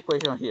by this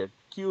equation here,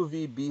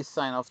 QVB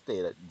sine of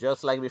theta.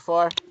 Just like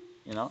before,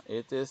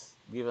 it is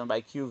given by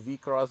QV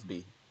cross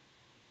B.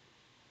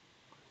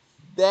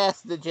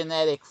 That's the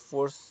genetic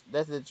force,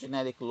 that's the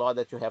genetic law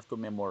that you have to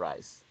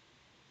memorize.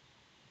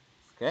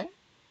 Okay?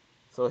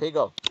 So here you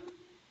go.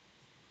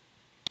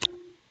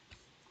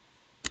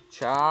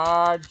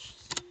 Charge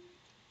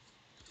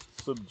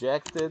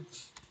subjected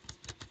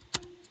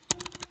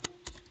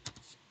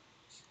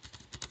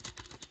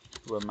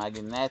to a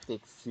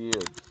magnetic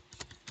field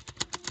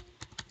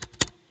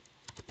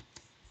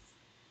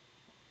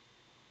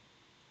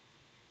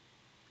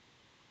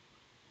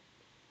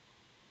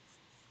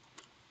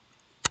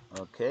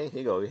Okay, here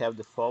you go. We have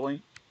the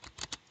following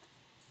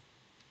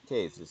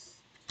cases.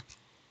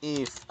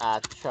 If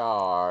a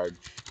charge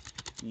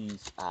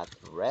is at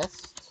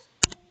rest,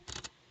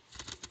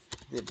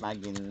 the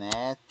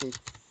magnetic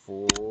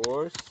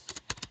force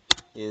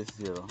is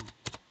zero.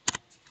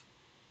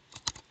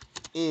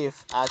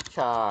 If a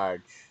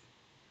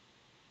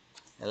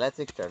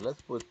electric charge,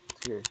 let's put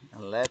here,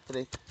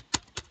 electric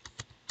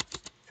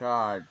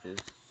charge is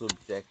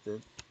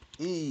subjected,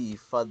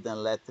 if an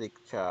electric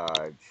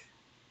charge,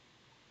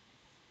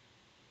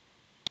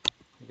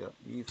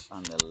 if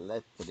an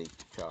electric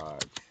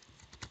charge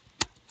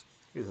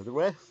is at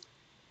rest,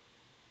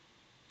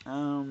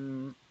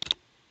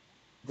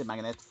 the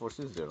magnetic force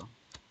is zero.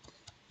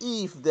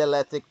 If the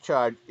electric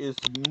charge is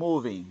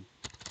moving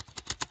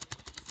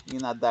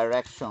in a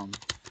direction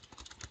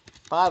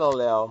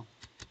parallel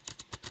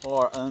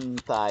or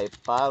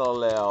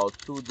anti-parallel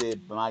to the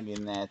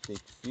magnetic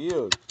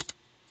field,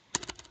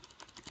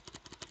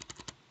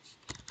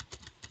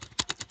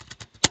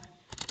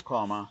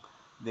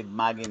 the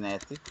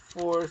magnetic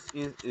force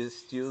is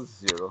still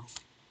zero.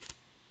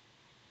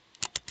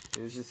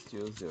 Is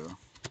still zero.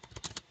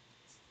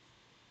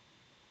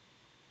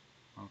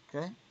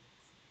 Okay.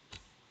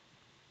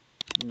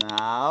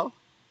 Now,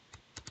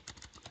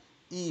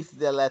 if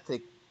the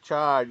electric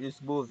charge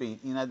is moving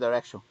in a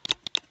direction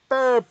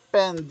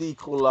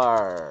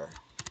perpendicular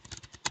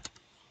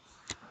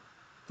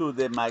to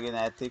the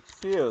magnetic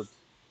field,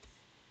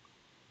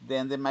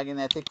 then the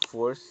magnetic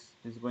force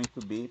is going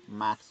to be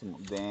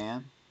maximum.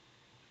 Then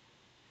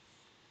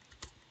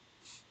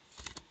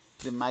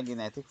the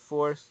magnetic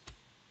force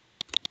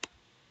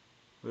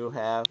will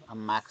have a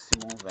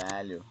maximum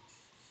value.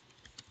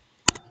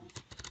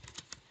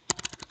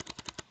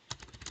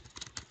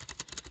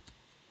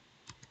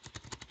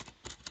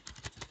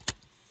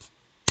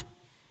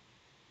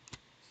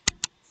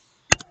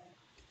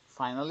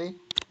 Finally,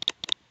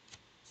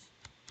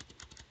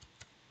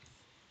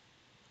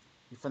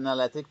 if an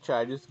electric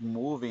charge is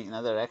moving in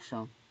a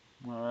direction,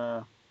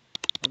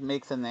 it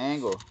makes an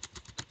angle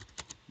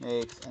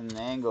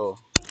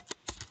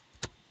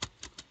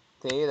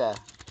theta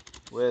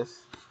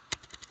with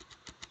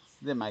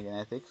the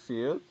magnetic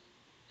field,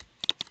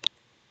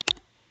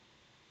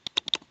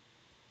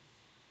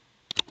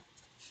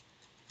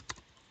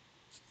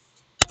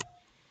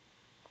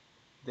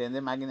 then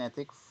the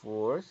magnetic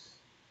force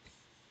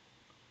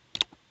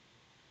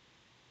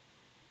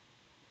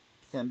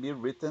can be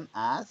written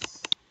as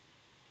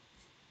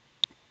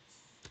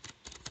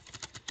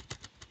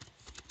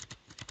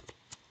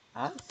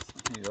here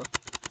you go,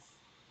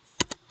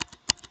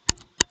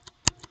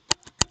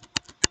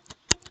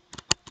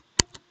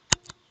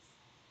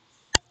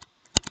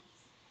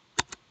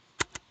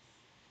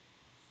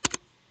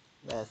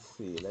 let's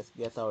see, let's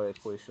get our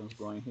equations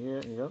going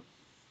here. Here you go.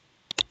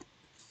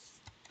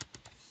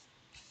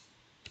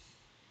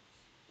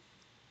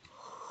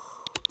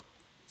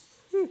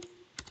 Here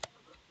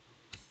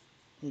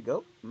you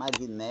go.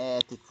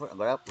 Magnetic force.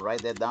 Agora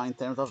write that down in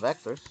terms of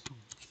vectors.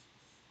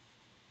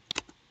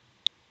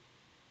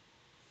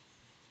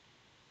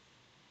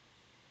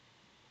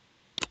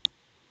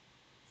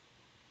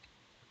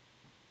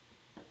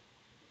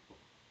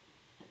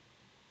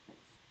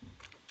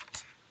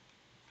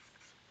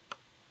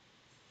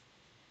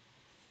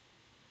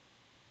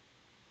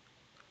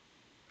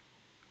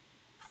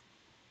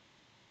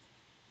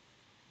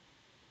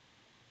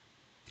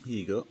 Here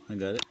you go. I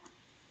got it.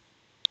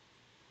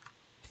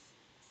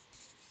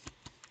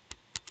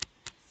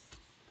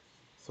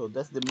 So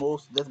that's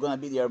gonna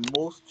be your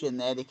most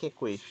generic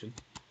equation.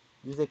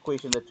 This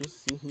equation that you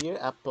see here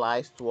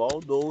applies to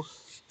all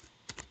those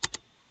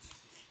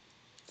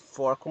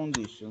four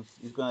conditions.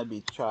 It's gonna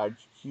be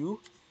charge Q,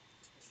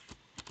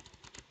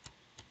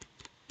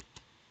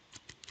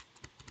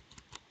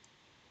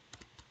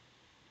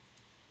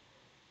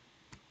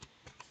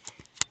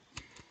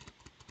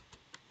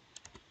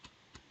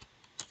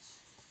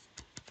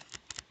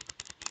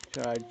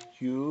 charge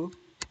Q,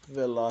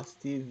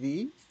 velocity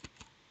V,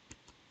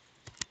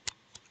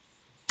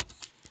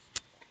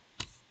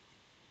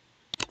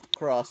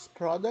 cross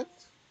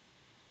product,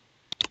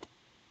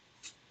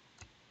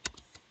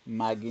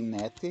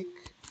 magnetic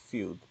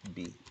field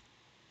B.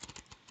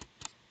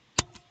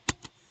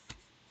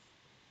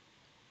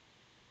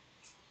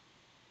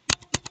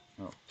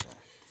 Oh gosh,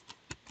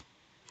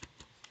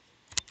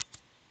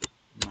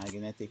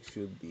 magnetic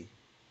field B.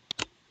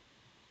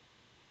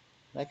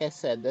 Like I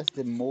said, that's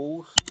the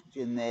most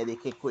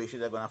generic equation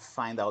they're gonna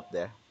find out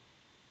there.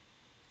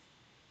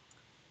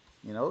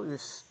 You know,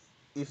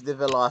 if the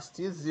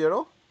velocity is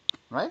 0,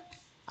 right?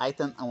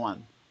 Item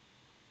 1.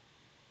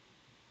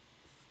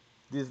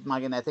 This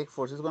magnetic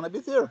force is gonna be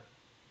 0.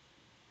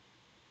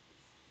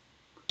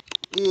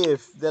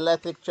 If the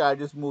electric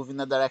charge is moving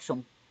in a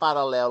direction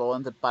parallel or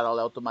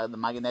anti-parallel to the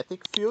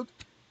magnetic field,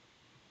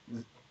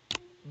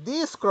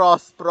 this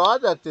cross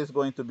product is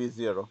going to be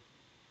 0.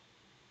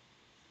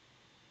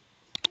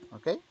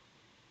 Okay?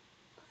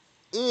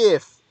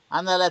 If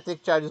an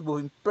electric charge is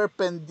moving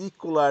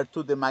perpendicular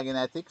to the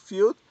magnetic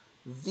field,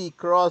 V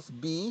cross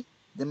B,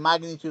 the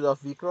magnitude of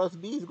V cross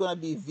B is going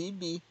to be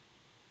VB.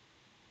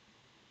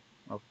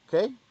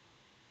 Okay?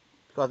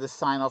 Because the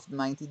sine of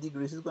 90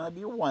 degrees is going to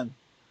be 1.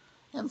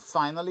 And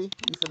finally,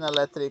 if an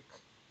electric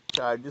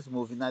charge is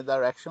moving in a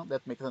direction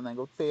that makes an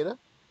angle theta,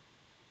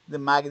 the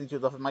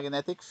magnitude of a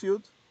magnetic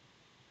field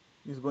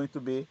is going to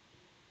be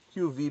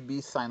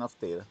QVB sine of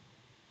theta.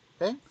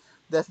 Okay?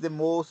 That's the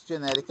most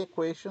generic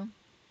equation.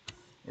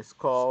 It's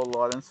called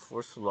Lorentz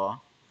force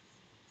law.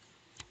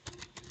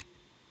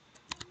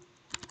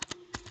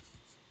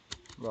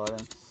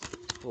 Lorentz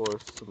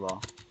force law.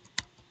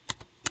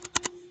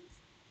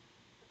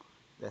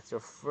 That's your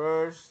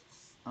first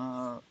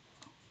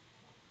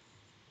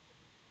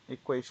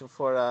equation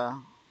for a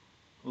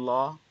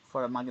law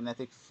for a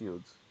magnetic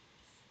field.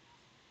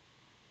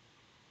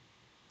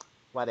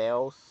 What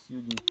else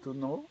you need to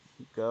know?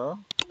 Go.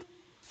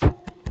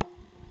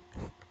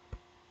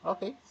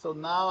 Okay, so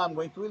now I'm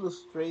going to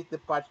illustrate the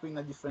particle in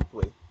a different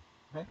way.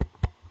 Okay,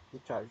 the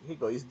charge. Here you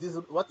go. Is this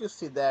what you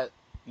see there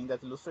in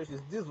that illustration?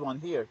 Is this one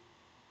here?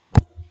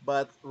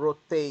 But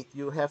rotate.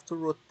 You have to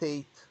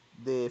rotate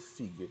the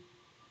figure.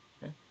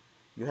 Okay,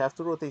 you have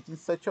to rotate in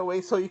such a way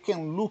so you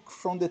can look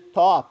from the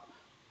top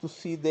to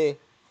see the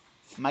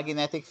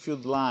magnetic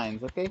field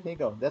lines. Okay, here you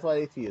go. That's what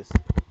it is.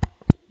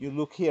 You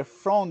look here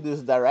from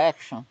this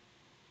direction.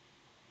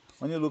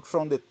 When you look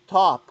from the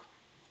top,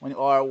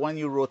 when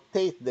you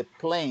rotate the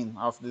plane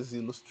of this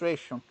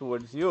illustration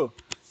towards you,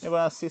 you're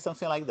going to see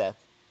something like that.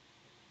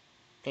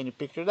 Can you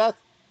picture that?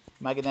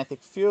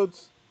 Magnetic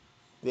fields,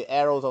 the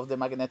arrows of the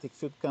magnetic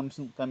field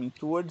coming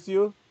towards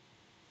you,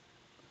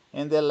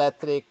 and the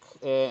electric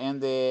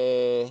and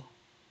the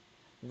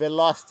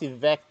velocity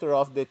vector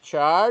of the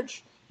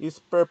charge is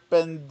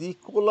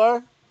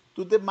perpendicular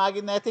to the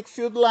magnetic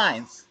field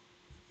lines.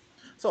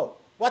 So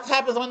what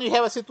happens when you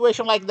have a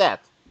situation like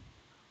that?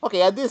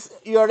 Okay, at this,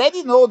 you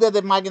already know that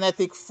the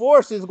magnetic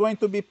force is going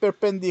to be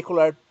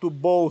perpendicular to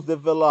both the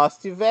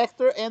velocity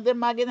vector and the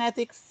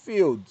magnetic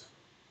field.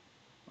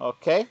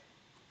 Okay,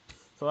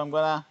 so I'm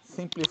gonna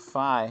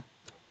simplify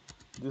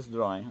this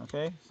drawing.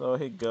 Okay, so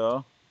here we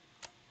go.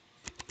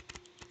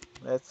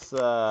 Let's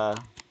uh,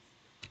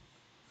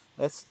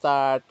 let's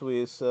start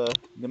with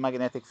the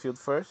magnetic field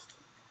first.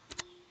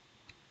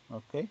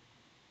 Okay,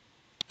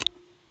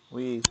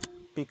 we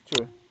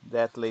picture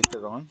that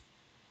later on.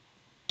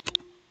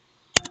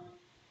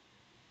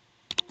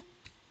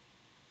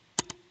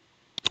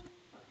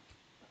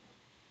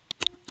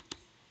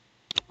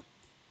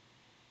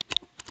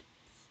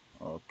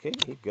 Okay,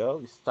 here we go.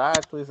 We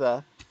start with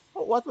a.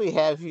 What we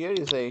have here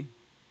is a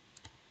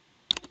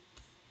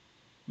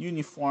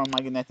uniform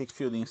magnetic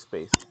field in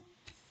space.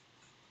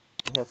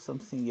 We have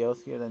something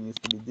else here that needs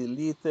to be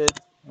deleted.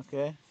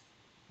 Okay,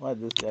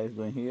 what this guy is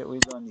doing here? We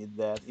don't need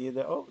that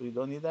either. Oh, we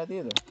don't need that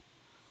either.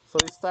 So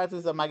it starts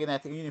with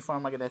a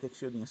uniform magnetic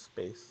field in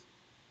space.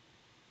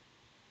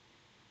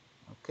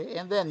 Okay,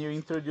 and then you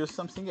introduce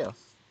something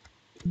else.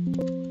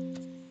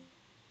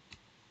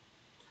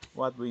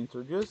 What we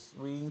introduce?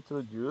 We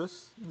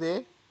introduce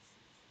the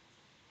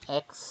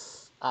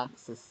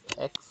x-axis,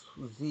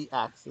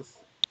 z-axis.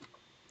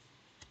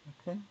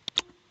 Okay,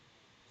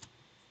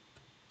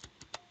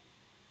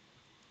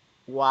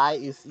 y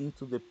is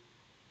into the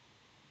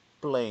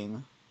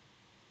plane.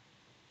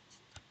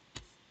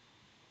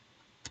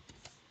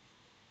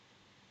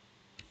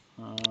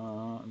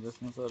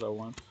 That's not what I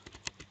want.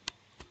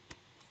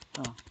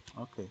 Oh,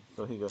 okay,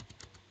 so here you go.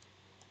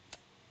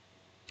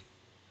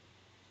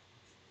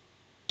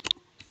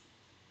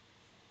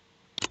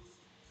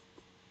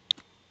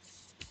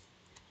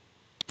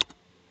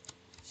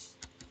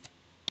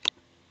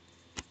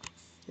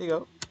 Here you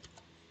go.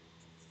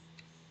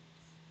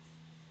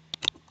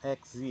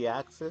 XZ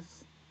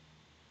axis.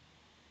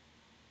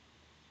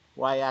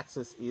 Y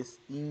axis is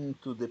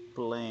into the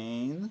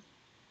plane.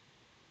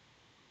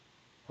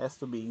 Has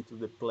to be into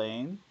the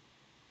plane.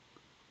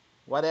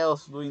 What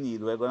else do we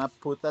need? We're going to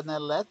put an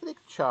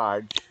electric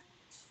charge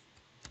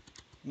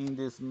in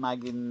this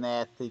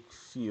magnetic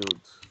field.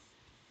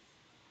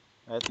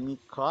 Let me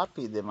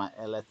copy the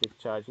electric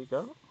charge. Here you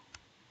go.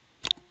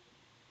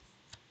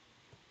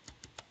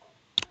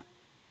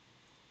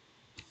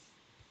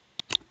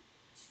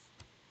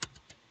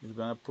 We're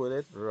going to put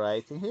it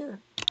right in here.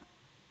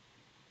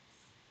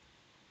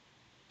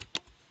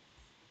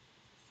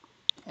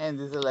 And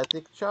this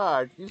electric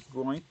charge is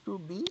going to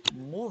be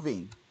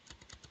moving.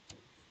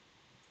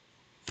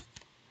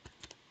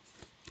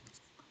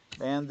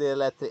 And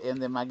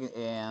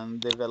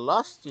the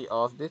velocity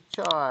of the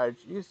charge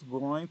is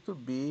going to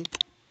be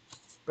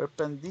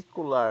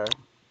perpendicular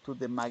to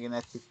the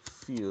magnetic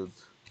field.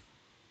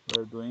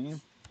 We're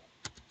doing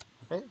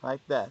okay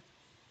like that.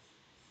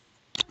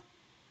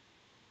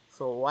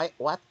 So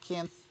what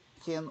can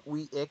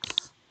we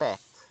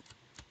expect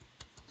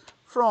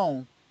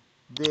from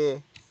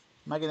the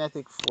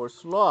magnetic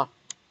force law?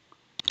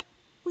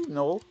 We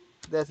know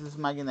that this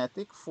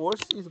magnetic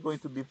force is going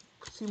to be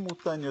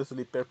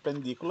simultaneously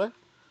perpendicular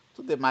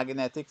to the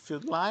magnetic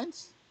field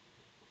lines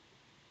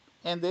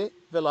and the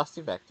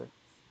velocity vector.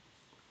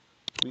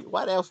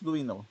 What else do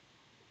we know?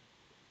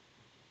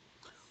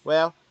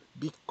 Well,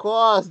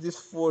 because this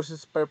force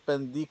is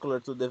perpendicular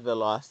to the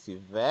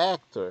velocity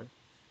vector,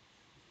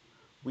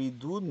 we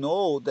do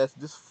know that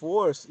this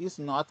force is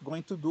not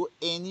going to do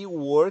any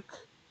work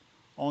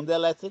on the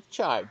electric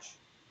charge.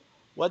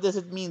 What does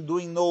it mean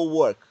doing no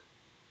work?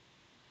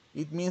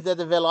 It means that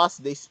the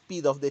velocity, the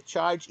speed of the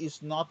charge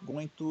is not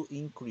going to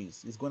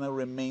increase. It's going to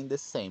remain the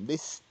same. The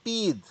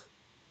speed,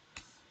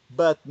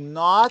 but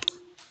not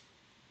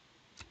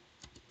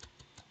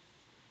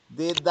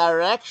the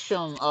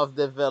direction of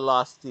the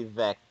velocity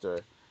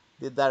vector.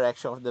 The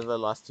direction of the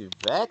velocity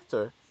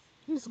vector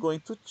is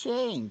going to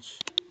change.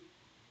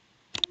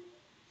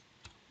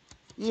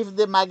 If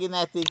the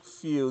magnetic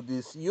field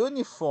is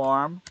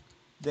uniform,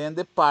 then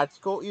the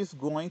particle is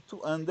going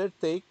to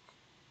undertake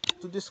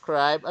to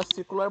describe a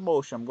circular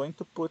motion. I'm going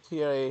to put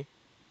here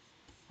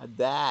a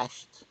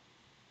dashed.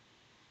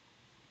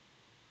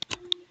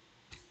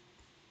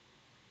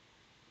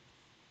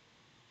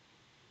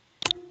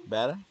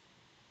 Better?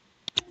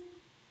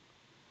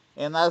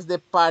 And as the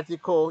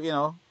particle,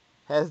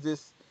 has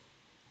this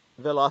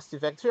velocity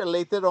vector,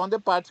 later on the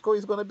particle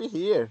is going to be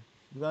here.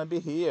 It's going to be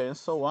here and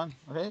so on.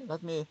 Okay,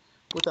 let me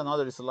put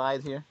another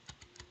slide here.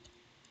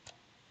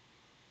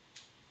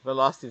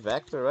 Velocity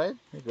vector, right?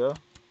 Here you go.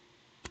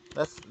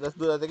 Let's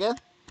do that again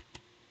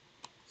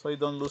so you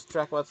don't lose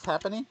track what's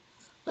happening.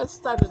 Let's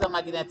start with a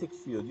magnetic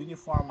field,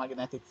 uniform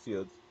magnetic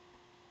field.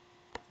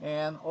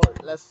 And or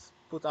let's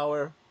put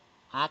our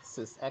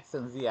axis, x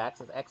and z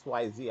axis, x,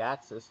 y, z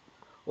axis,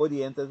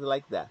 oriented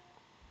like that.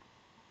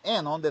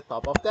 And on the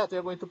top of that,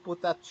 we're going to put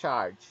a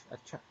charge,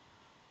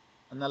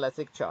 an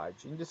electric charge.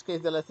 In this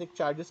case, the electric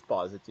charge is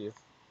positive.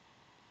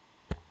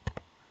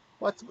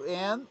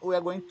 And we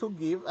are going to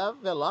give a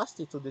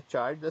velocity to the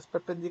charge that's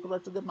perpendicular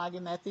to the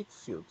magnetic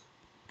field.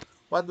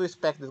 What do we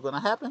expect is going to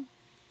happen?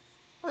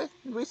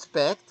 We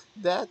expect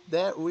that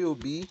there will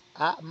be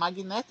a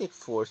magnetic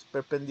force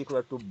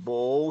perpendicular to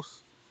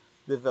both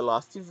the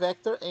velocity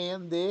vector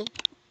and the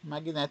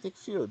magnetic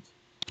field.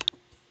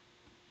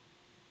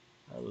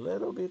 A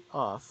little bit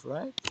off,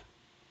 right?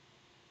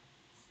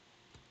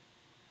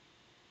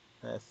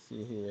 Let's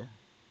see here.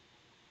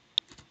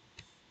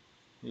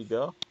 Here you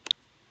go.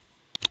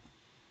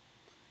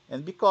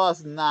 And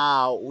because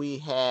now we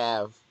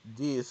have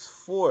this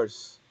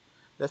force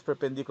that's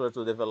perpendicular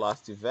to the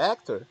velocity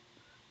vector,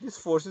 this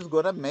force is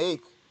going to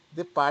make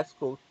the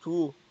particle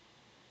to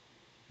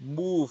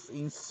move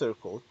in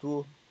circle,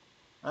 to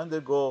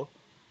undergo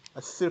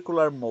a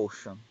circular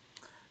motion.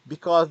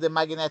 Because the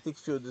magnetic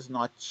field is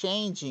not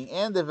changing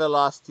and the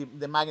velocity,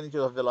 the magnitude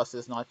of velocity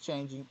is not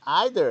changing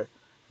either,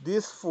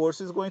 this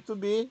force is going to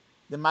be,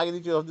 the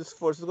magnitude of this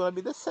force is going to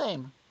be the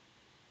same,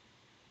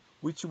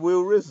 which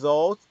will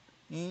result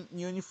in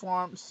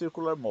uniform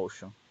circular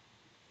motion.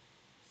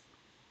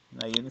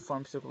 In a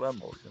uniform circular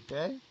motion,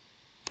 okay?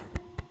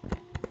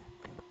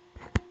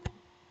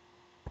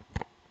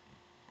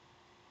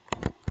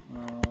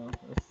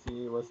 Let's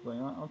see what's going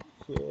on.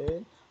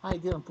 Okay. I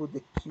didn't put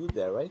the Q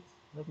there, right?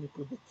 Let me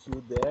put the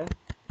Q there.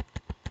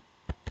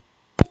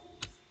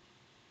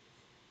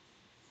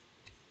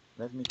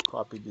 Let me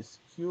copy this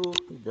Q. Here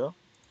we go.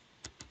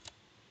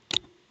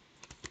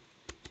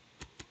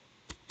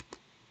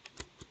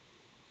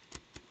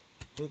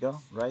 Here you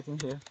go. Right in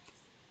here.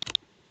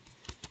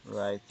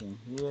 Right in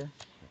here.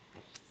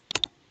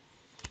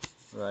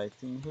 Right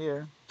in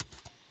here.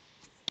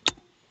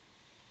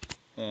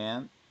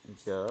 And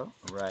go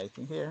right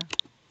in here.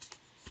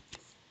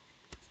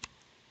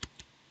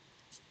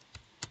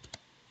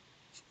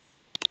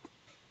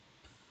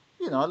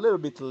 A little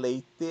bit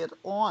later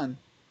on,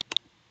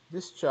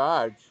 this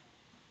charge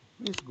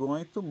is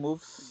going to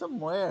move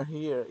somewhere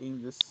here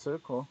in this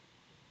circle.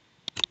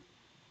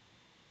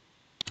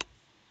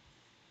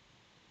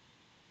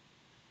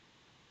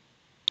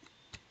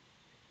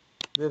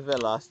 The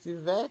velocity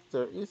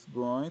vector is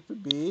going to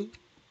be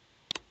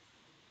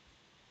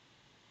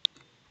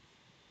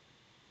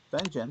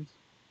tangent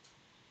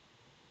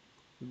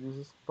to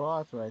this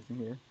spot right in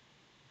here.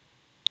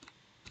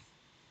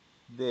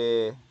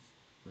 The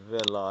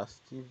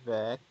velocity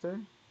vector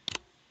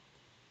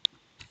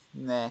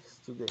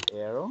next to the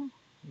arrow,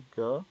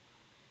 go,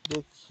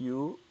 the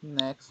Q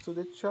next to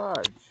the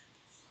charge.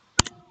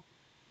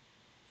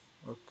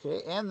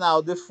 Okay, and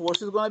now the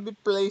force is going to be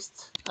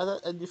placed at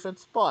a different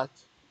spot.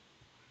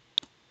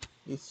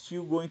 It's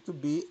still going to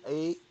be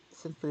a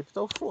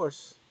centripetal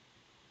force.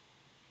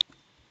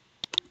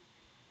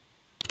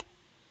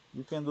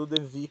 You can do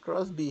the V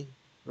cross B,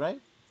 right?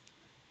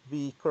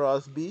 V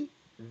cross B,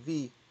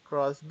 V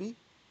cross B.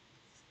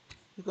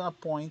 You're going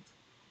to point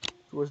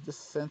towards the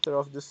center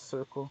of the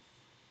circle.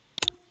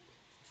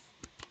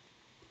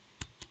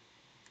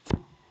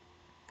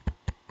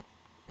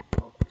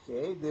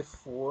 Okay, the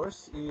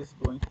force is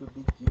going to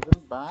be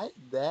given by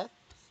that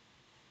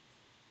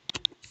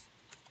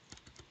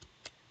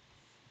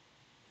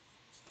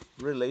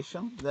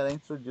relation that I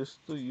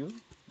introduced to you.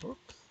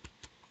 Oops.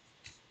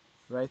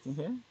 Right in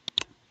here.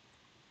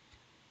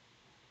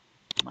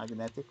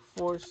 Magnetic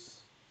force.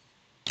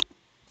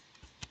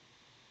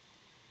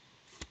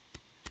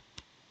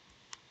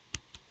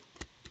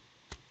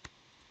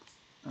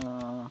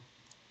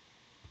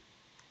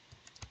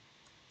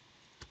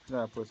 I'm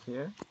gonna put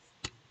here.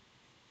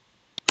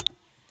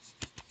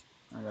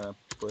 I'm gonna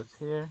put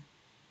here.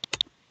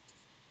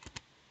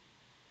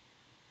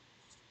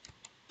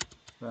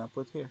 I'm gonna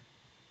put here.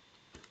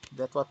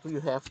 That's what you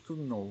have to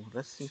know.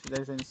 Let's see if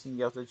there's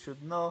anything else that you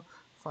should know.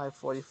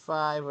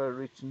 5:45, we're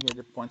reaching here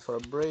the point for a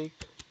break.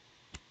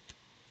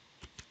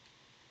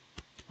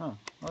 Huh,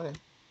 okay.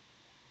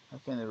 I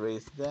can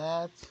erase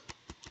that.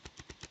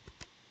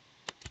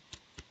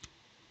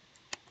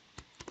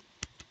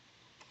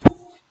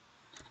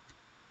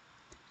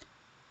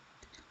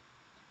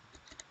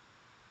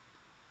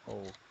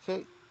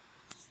 Okay.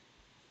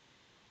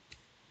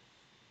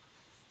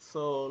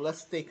 So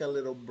let's take a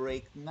little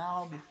break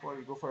now. Before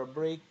we go for a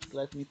break,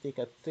 let me take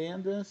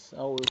attendance.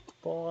 I will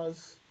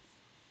pause.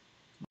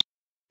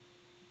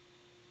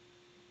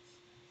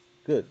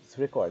 Good, it's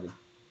recording.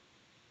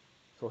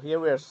 So here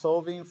we are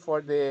solving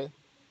for the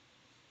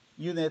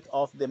unit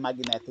of the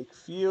magnetic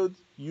field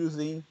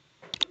using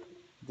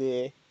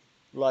the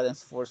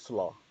Lorentz force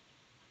law.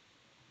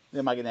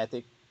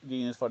 The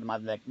unit for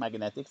the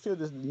magnetic field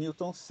is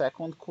Newton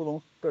second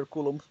coulomb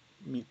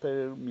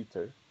per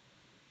meter.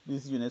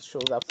 This unit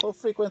shows up so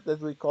frequent that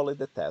we call it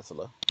the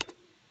Tesla.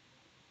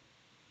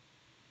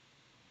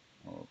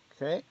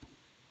 Okay.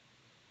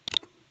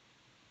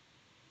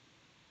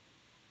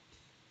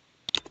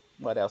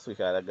 What else we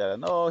gotta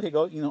know? Here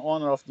go, in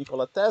honor of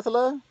Nikola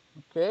Tesla.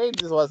 Okay,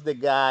 this was the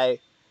guy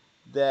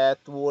that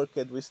worked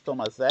with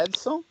Thomas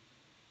Edison.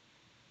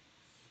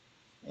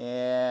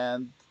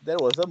 And there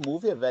was a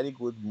movie, a very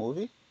good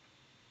movie,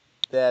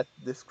 that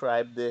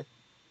described the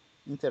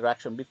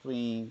interaction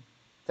between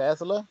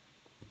Tesla,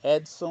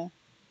 Edison,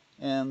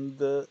 and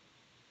the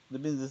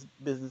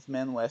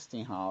businessman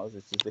Westinghouse.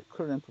 It is the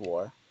current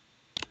war.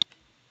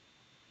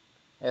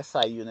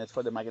 SI unit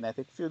for the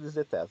magnetic field is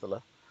the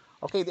Tesla.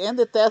 Okay, and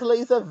the Tesla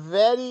is a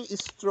very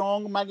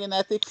strong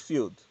magnetic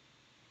field.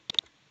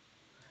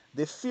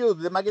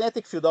 The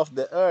magnetic field of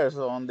the Earth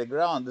on the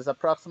ground is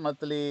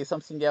approximately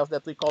something else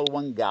that we call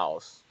 1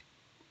 Gauss.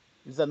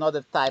 It's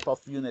another type of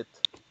unit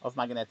of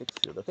magnetic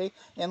field, okay?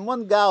 And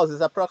 1 Gauss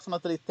is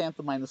approximately 10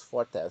 to minus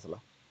 4 Tesla.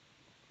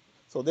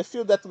 So the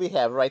field that we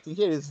have right in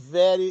here is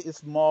very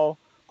small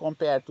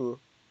compared to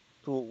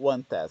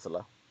 1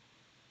 Tesla.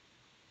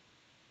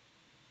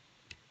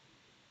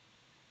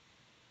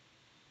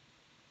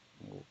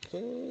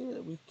 Okay,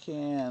 we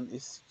can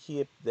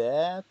skip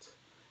that.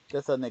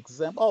 That's an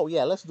example. Oh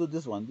yeah, let's do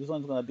this one. This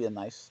one's gonna be a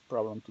nice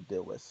problem to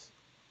deal with.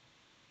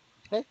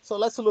 Okay, so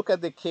let's look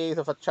at the case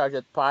of a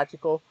charged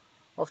particle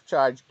of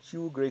charge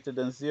q greater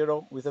than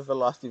 0 with a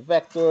velocity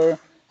vector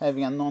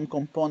having a known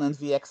component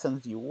vx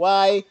and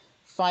vy.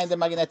 Find the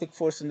magnetic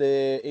force in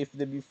the if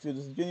the field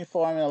is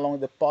uniform along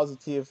the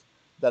positive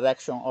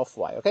direction of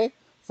y. Okay,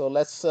 so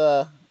let's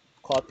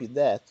copy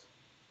that.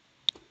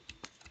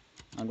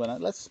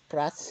 Let's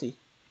practice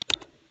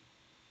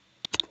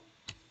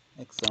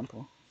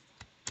example.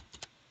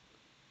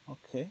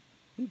 Okay,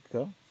 here you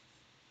go.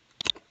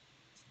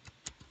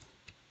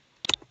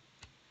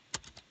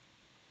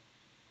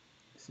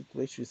 The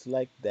situation is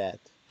like that.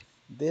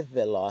 The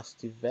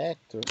velocity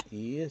vector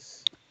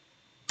is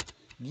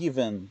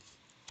given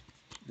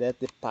that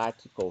the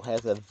particle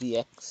has a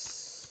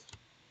Vx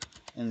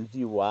and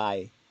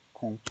Vy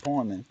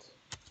component.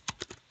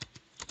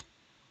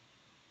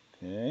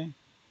 Okay.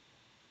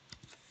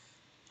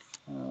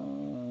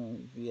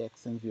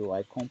 Vx and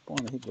Vy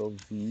component. Here go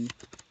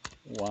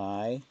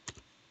Vy.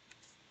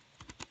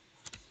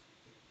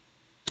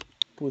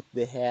 Put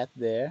the hat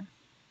there.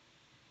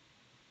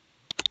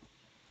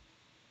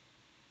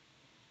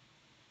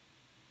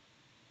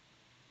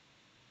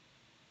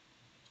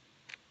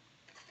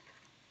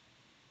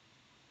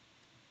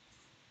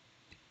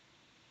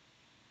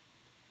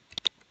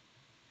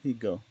 Here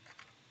go.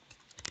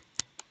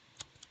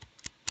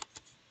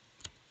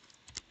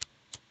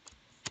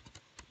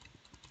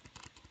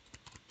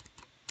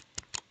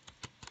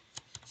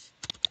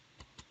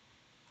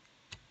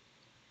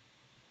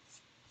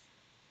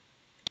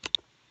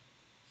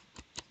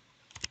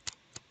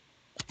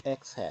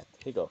 X hat.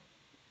 Here go.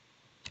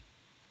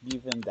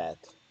 Given that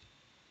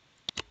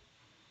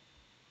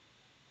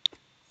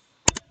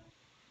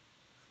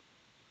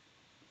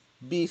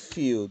B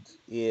field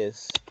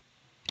is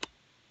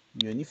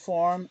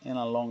uniform and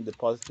along the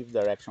positive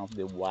direction of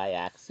the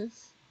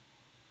y-axis.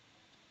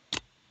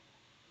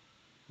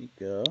 Here you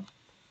go.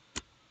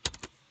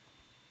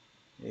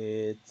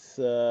 It's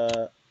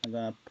I'm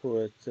gonna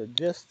put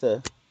just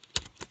a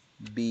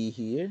B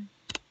here.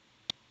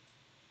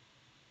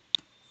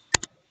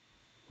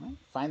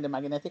 Find the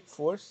magnetic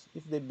force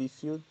if the B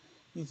field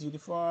is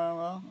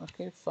uniform.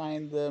 Okay,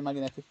 find the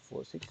magnetic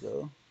force. Here you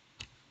go.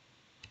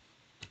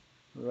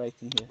 Right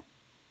in here.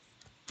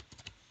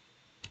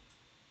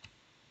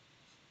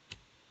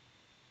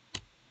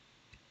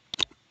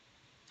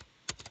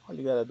 All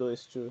you gotta do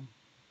is to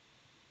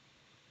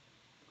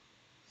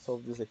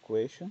solve this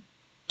equation.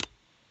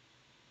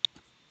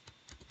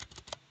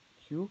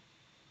 Q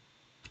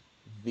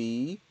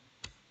V,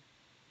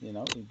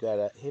 you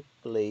gotta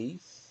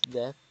replace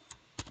that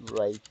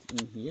right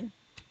in here.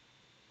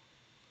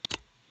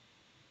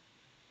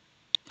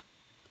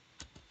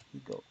 You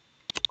go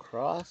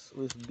cross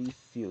with B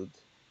field.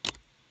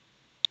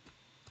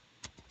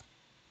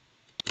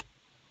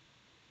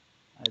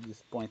 At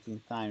this point in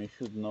time, you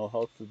should know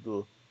how to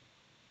do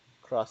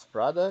cross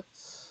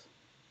products.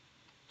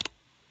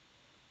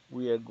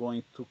 We are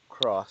going to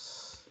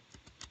cross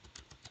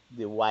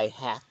the y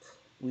hat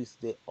with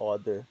the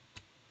other.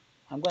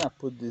 I'm gonna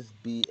put this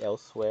B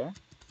elsewhere.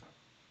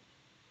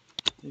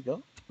 Here you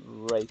go,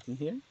 right in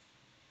here.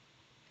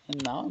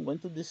 And now I'm going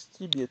to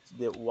distribute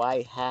the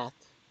y hat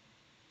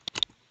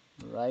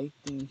right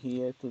in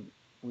here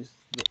with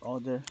the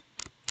other.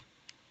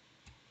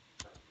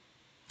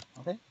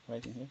 Okay,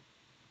 right in here.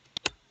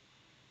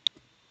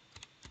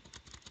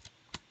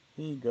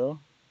 Here you go,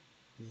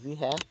 z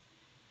hat.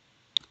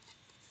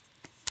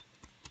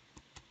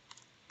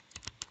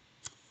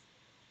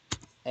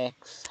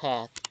 X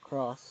hat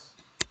cross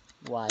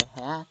y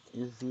hat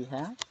is z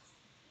hat.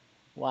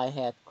 Y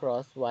hat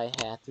cross y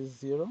hat is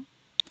 0.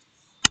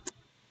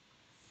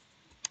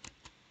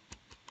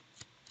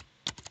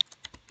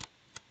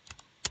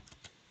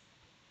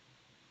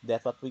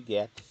 That's what we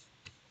get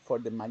for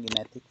the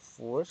magnetic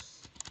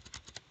force.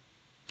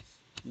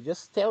 You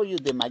just tell you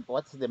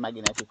what's the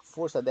magnetic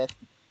force at that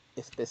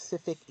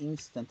specific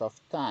instant of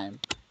time,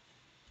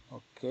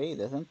 Okay, it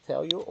doesn't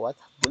tell you what's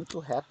going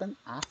to happen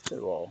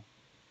after all.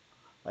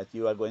 But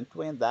you are going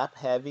to end up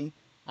having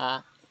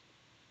a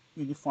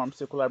uniform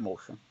circular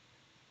motion,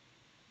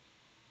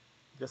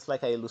 just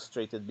like I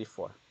illustrated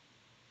before.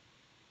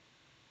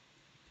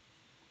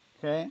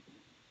 Okay,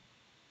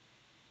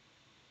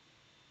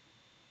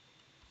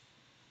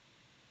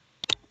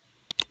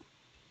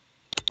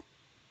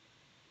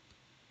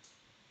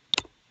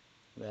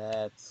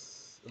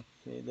 that's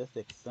the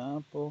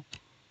example.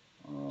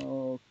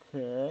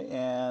 Okay,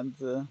 and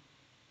you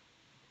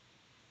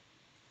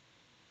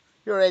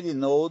already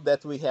know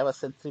that we have a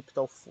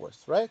centripetal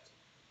force, right?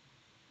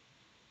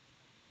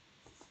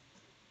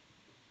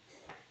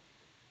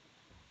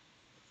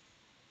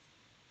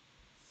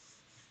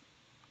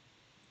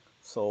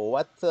 So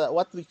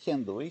what we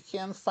can do? We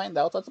can find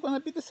out what's going to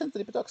be the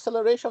centripetal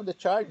acceleration of the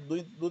charge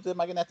due to the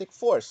magnetic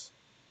force.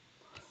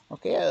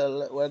 Okay,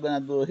 we're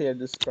going to do here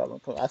this problem.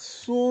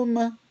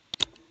 Assume,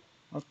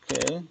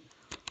 okay,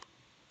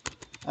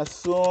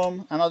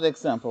 assume another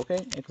example. Okay,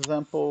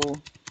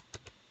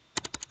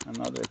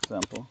 another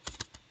example,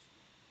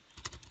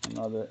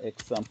 another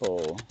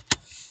example.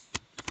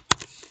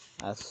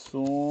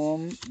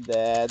 Assume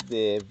that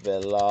the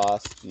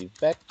velocity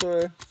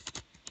vector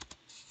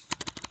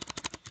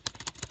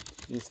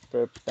is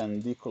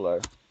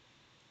perpendicular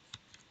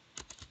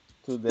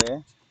to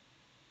the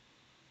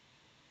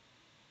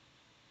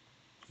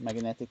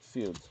magnetic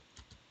field.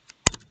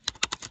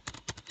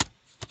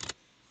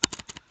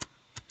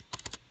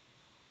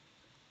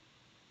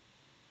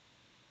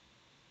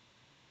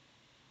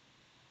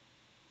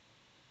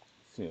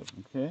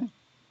 Okay.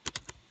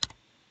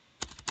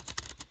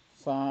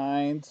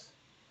 Find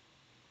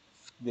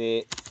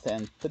the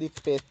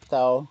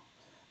centripetal.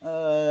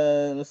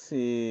 Let's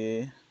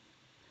see.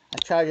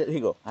 Here you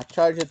go. A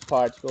charged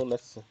particle. A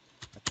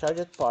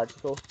charged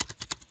particle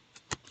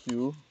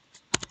Q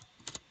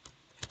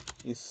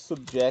is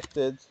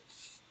subjected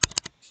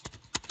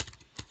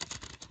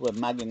to a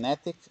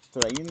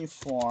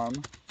uniform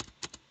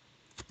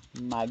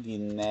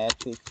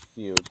magnetic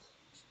field.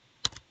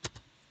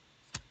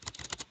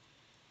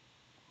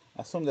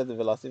 Assume that the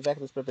velocity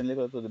vector is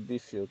perpendicular to the B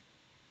field.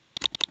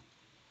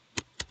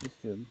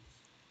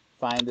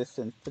 Find the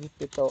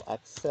centripetal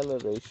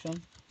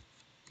acceleration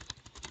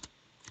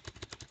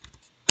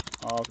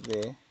of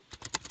the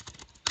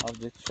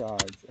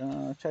charge.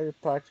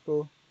 Charged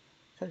particle.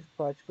 A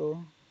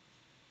particle.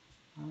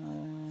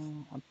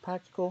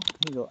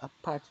 Here you go. A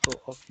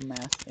particle of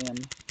mass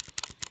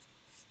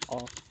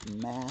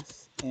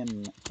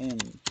m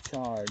and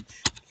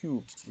charge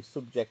q is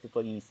subjected to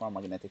a uniform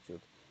magnetic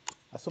field.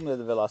 Assume that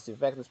the velocity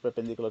vector is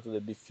perpendicular to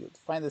the B field.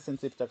 Find the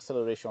centripetal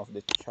acceleration of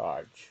the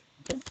charge.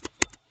 Okay,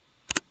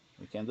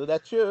 we can do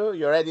that too.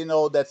 You already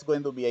know that's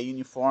going to be a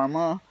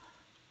uniform,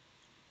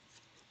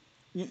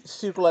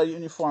 circular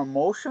uniform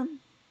motion.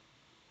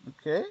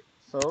 Okay,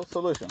 so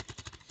solution.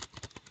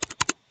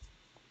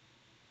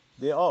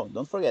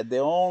 Don't forget, the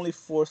only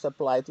force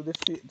applied to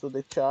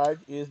the charge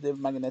is the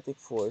magnetic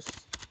force.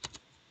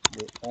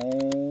 The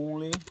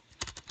only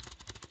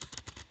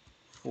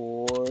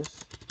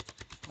force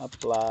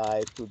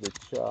applied to the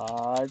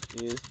charge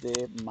is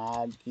the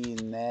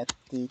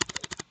magnetic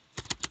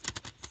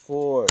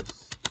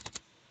force.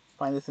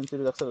 Find the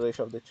centripetal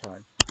acceleration of the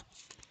charge.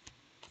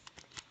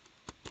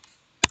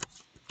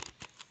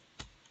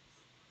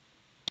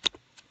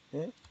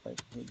 Okay, there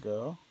we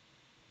go.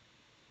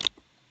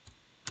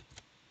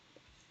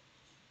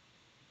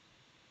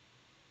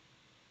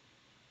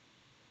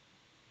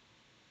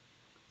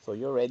 So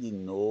you already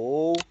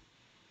know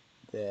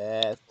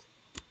that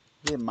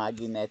the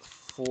magnetic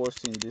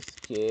force in this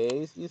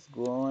case is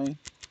going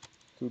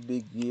to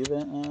be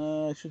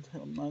given. Should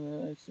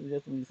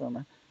just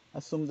uniform.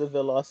 Assume the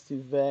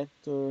velocity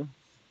vector.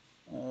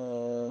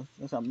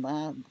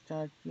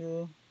 Charge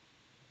Q.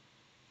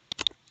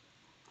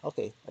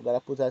 Okay, I gotta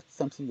put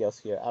something else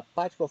here. A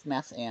particle of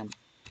mass m,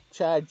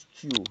 charge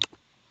Q,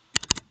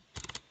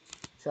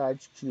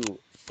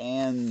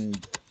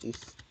 and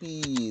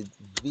speed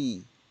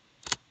v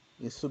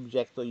is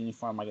subject to a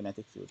uniform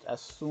magnetic field.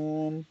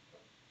 Assume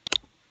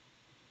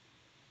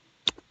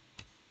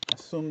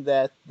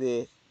that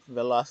the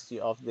velocity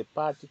of the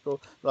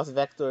velocity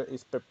vector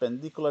is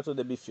perpendicular to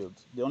the B field.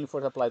 The only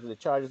force applied to the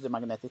charge is the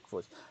magnetic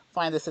force.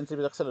 Find the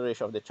centripetal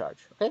acceleration of the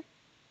charge, okay?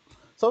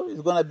 So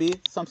it's gonna be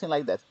something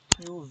like that,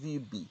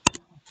 QVB,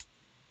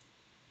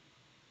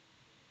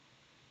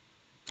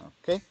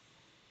 okay?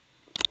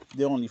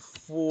 The only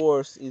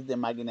force is the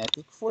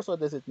magnetic force. What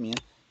does it mean?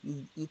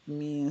 It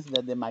means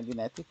that the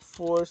magnetic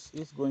force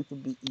is going to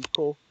be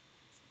equal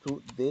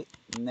to the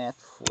net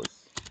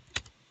force,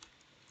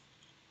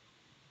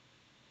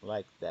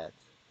 like that.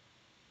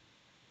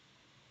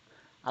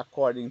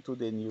 According to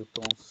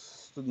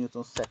Newton's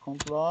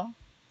second law,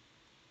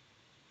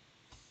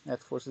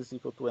 net force is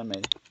equal to ma.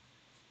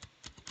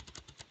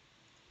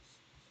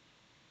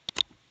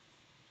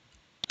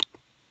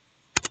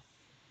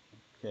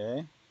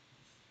 Okay.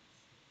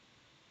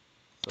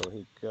 So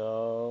we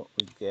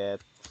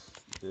get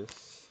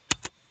this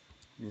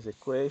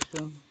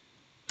equation.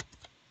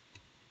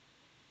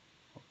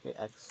 Okay,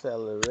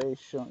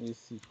 acceleration is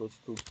equal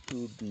to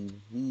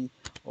 2dv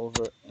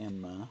over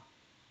m,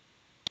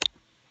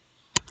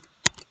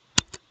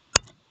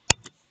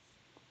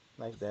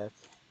 like that.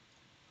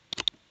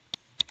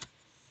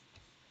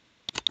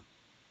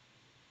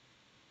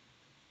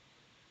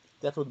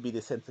 That would be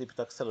the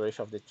centripetal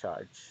acceleration of the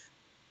charge.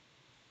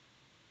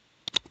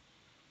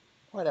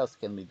 What else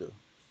can we do?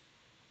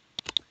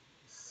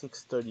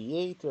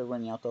 6:38, we're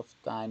running out of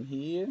time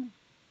here.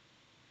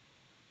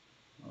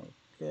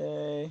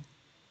 Okay.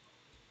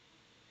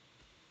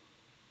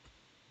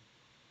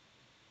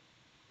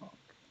 Okay.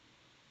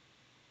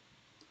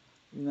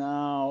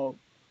 Now,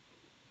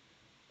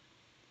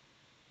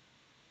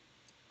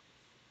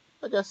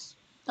 just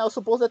now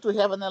suppose that we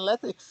have an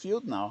electric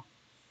field now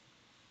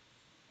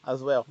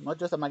as well, not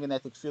just a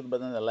magnetic field,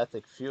 but an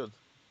electric field.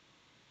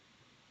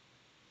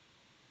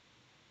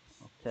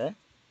 Okay.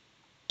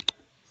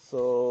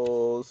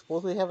 So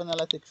suppose we have an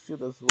electric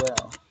field as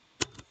well.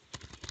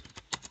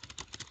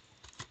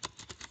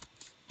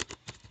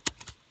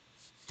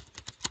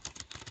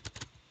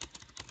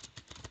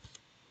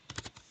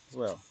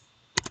 Well,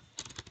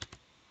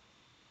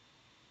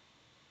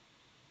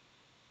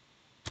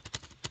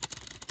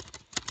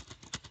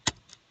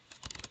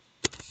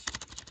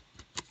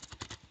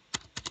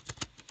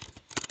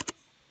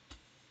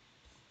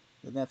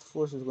 the net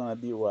force is gonna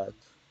be what?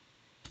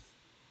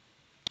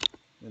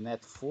 The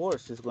net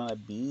force is gonna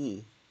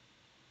be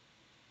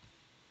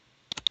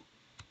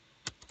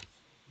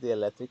the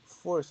electric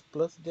force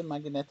plus the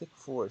magnetic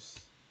force.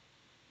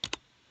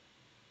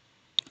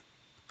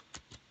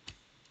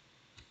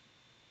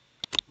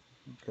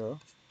 Okay.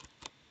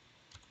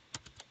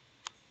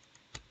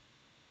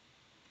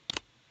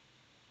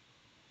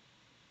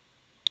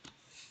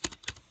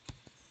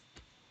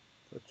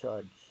 So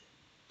charge.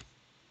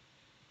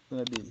 It's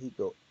gonna be, here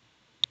go.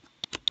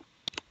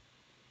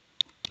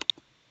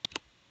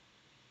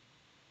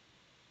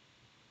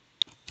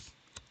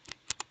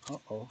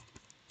 Uh-oh.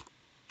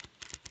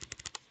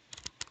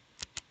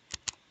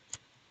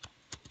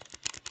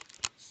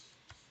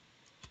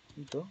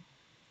 Here go.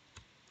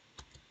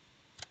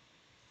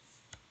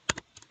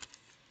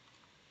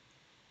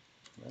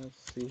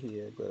 Let's see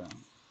here. Go down.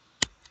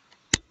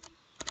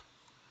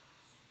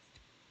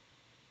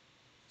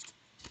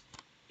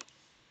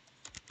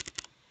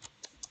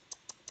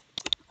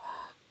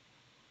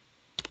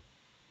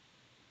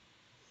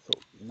 So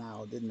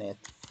now the net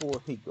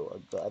force, here go.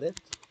 I got it.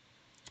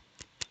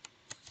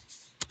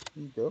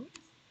 Here go.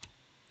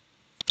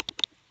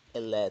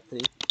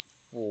 Electric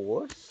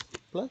force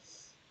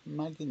plus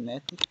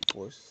magnetic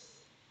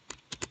force.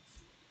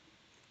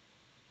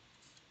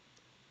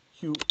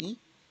 QE.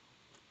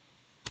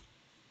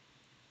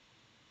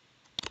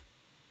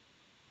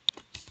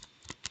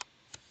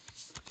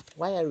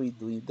 Why are we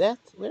doing that?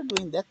 We're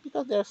doing that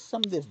because there are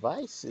some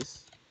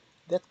devices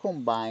that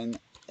combine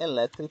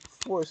electric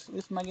force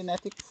with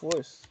magnetic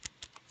force.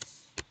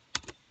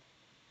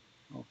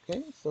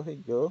 Okay, so here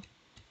we go.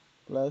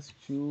 Plus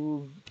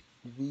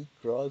 2v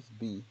cross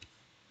b.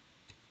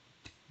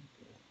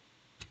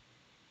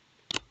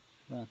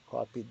 I'm gonna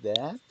copy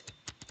that.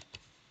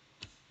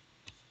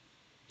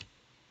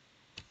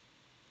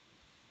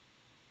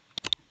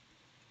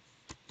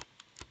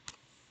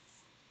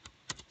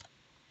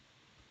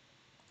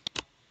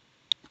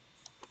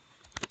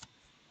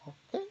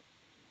 Okay,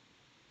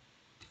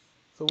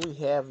 so we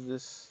have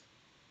this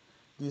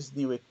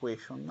new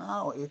equation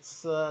now.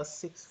 It's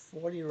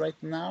 6:40 right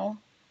now.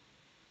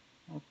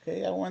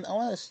 Okay, I want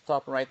to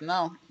stop right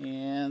now,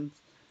 and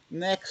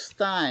next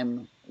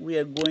time we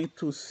are going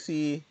to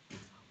see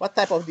what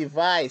type of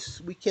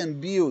device we can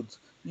build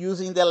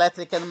using the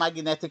electric and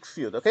magnetic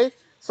field. Okay,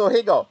 so here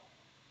you go.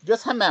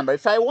 Just remember,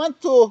 if I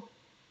want to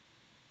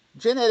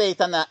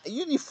generate a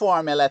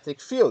uniform electric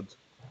field,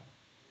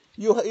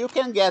 you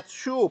can get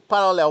two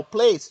parallel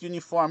plates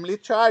uniformly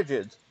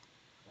charged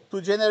to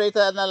generate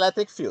an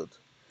electric field.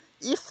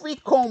 If we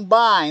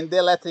combine the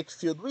electric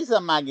field with a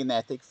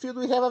magnetic field,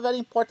 we have a very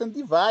important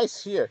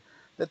device here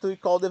that we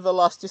call the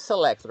velocity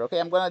selector.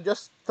 Okay, I'm going to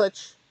just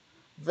touch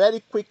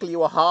very quickly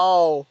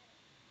how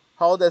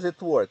does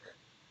it work.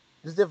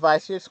 This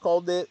device here is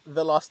called the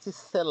velocity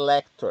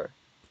selector.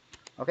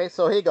 Okay,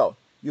 so here you go.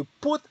 You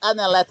put an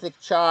electric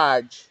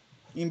charge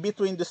in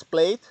between this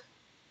plate.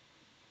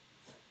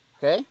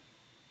 Okay,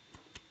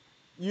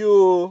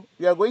 you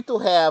are going to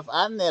have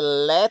an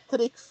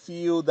electric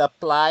field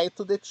applied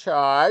to the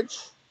charge.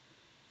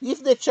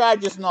 If the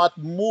charge is not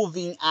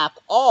moving at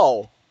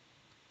all,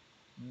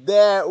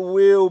 there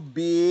will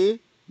be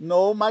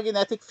no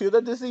magnetic field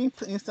at this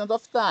instant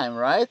of time,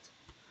 right?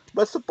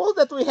 But suppose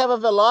that we have a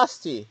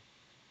velocity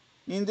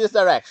in this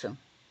direction.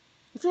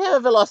 If you have a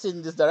velocity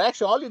in this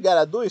direction, all you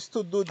gotta do is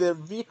to do the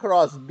V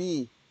cross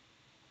B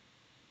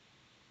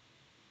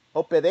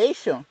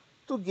operation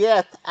to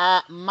get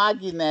a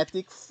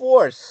magnetic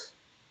force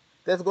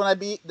that's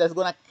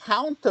gonna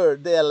counter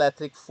the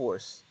electric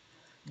force.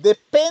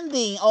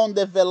 Depending on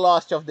the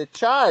velocity of the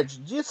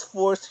charge, this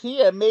force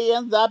here may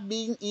end up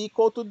being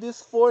equal to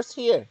this force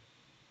here.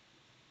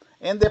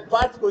 And the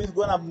particle is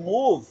gonna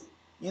move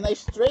in a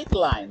straight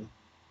line.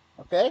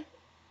 Okay?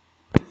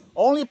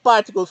 Only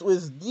particles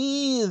with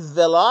these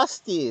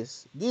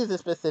velocities, these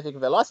specific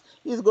velocities,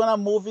 is gonna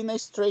move in a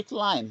straight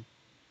line.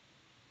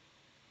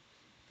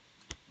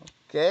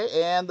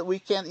 Okay, and we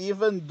can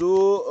even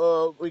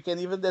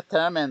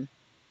determine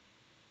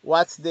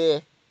what's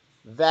the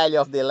value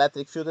of the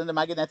electric field and the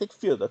magnetic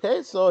field.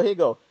 Okay, so here you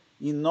go.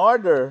 In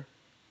order,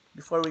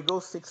 before we go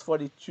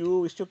 642,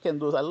 we still can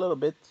do a little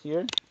bit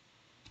here.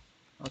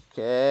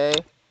 Okay,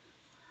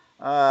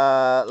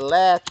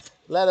 let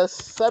us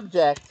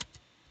subject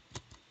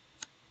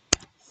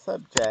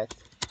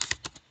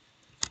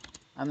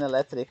an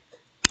electric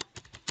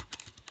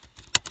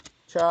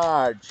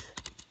charge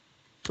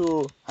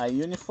to a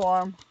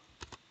uniform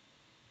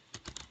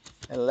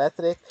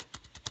electric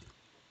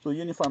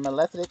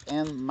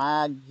and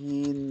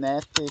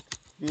magnetic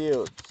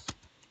fields.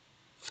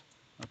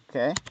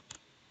 Okay.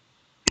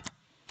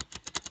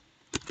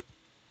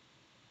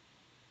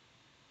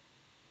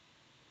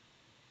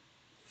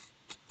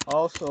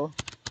 Also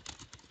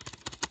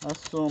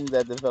assume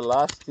that the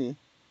velocity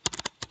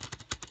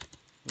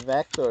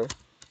vector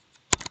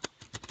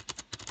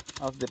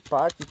of the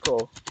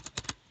particle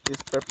is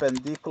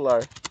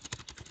perpendicular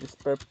is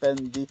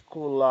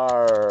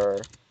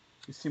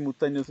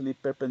simultaneously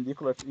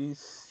perpendicular to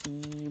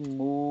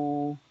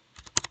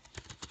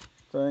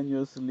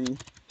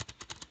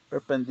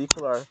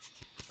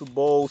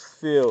both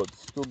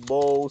fields.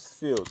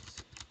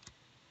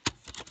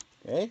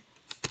 Okay,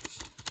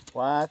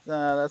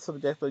 let's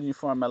subject to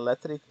uniform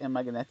electric and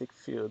magnetic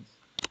fields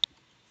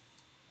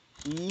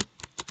E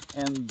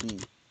and B.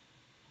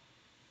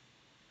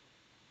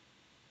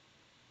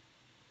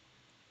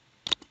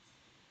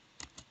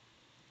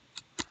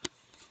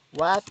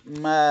 what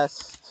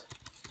must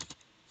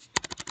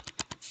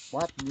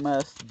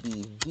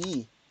be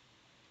V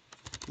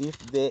if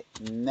the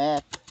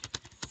net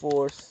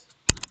force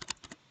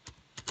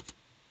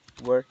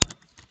were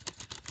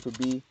to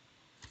be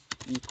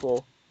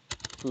equal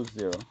to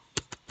 0?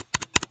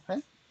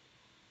 Okay,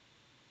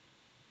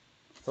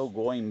 so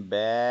going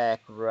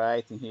back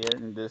right here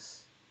in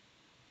this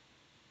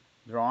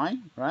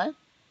drawing, right?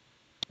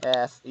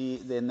 Fe,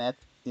 the net,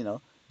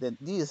 then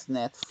this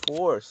net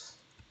force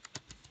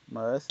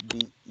must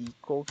be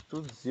equal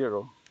to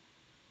 0.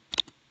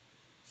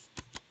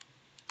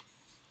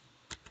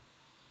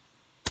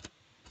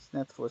 This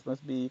net force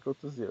must be equal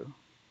to 0.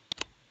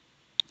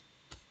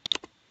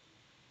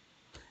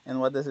 And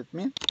what does it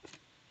mean?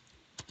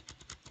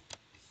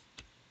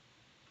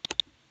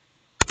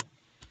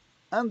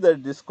 Under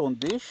this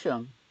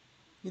condition,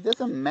 it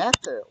doesn't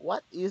matter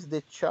what is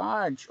the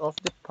charge of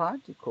the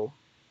particle,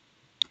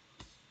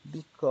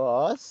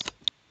 because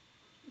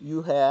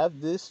you have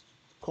this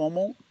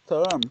common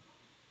term,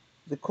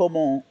 the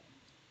common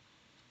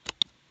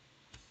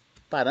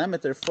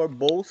parameter for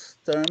both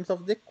terms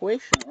of the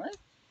equation, right?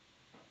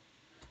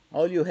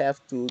 All you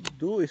have to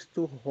do is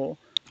to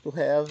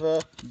have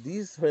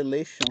this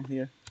relation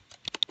here.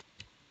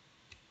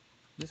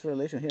 This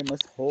relation here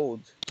must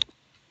hold.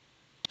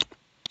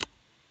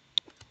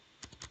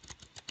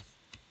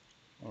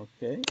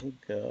 Okay, here we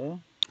go.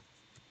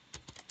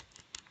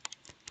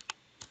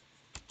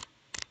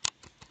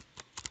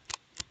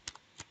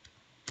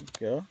 Here we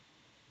go.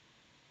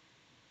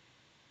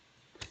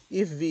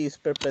 If V is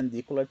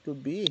perpendicular to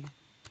B,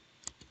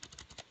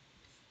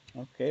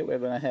 okay, we're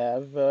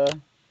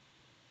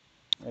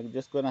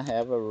just gonna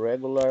have a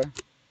regular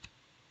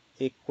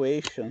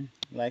equation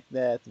like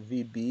that,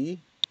 VB,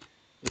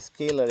 a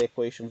scalar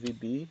equation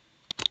VB,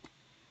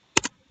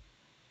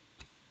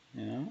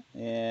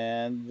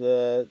 and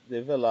the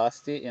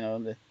velocity,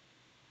 and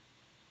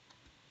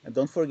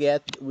don't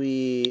forget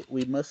we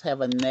must have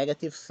a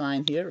negative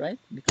sign here, right?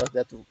 Because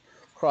that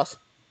cross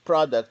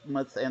product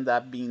must end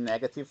up being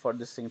negative for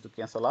this thing to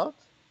cancel out.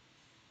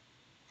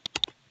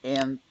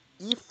 And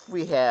if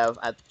we have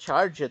a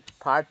charged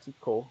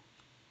particle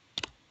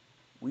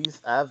with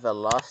a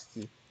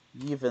velocity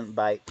given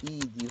by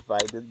E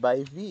divided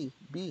by B,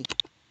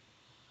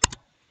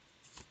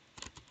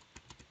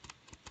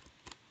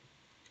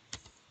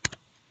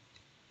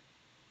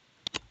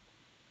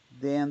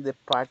 then the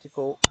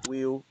particle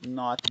will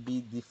not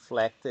be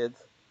deflected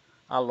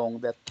along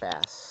that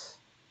path.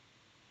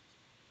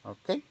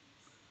 Okay,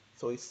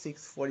 so it's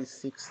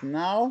 6:46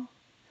 now,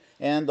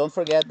 and don't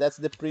forget that's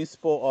the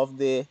principle of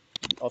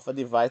a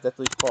device that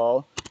we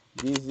call,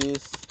 this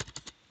is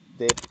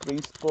the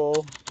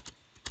principle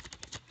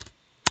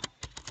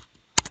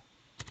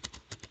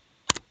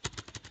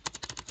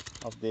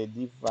of the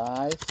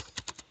device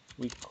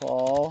we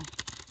call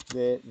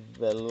the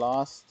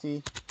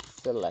velocity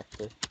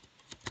selector.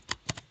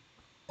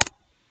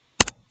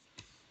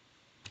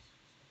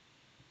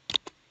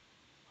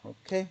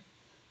 Okay,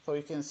 so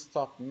you can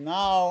stop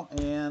now,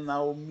 and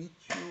I'll meet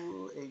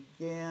you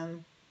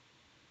again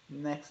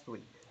next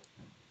week.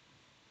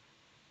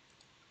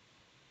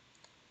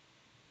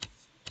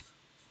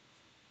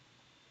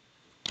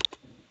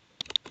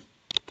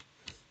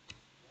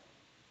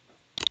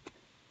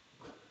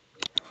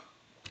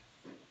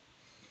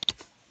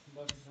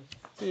 Bye, Professor.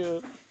 See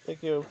you.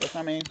 Thank you for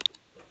coming.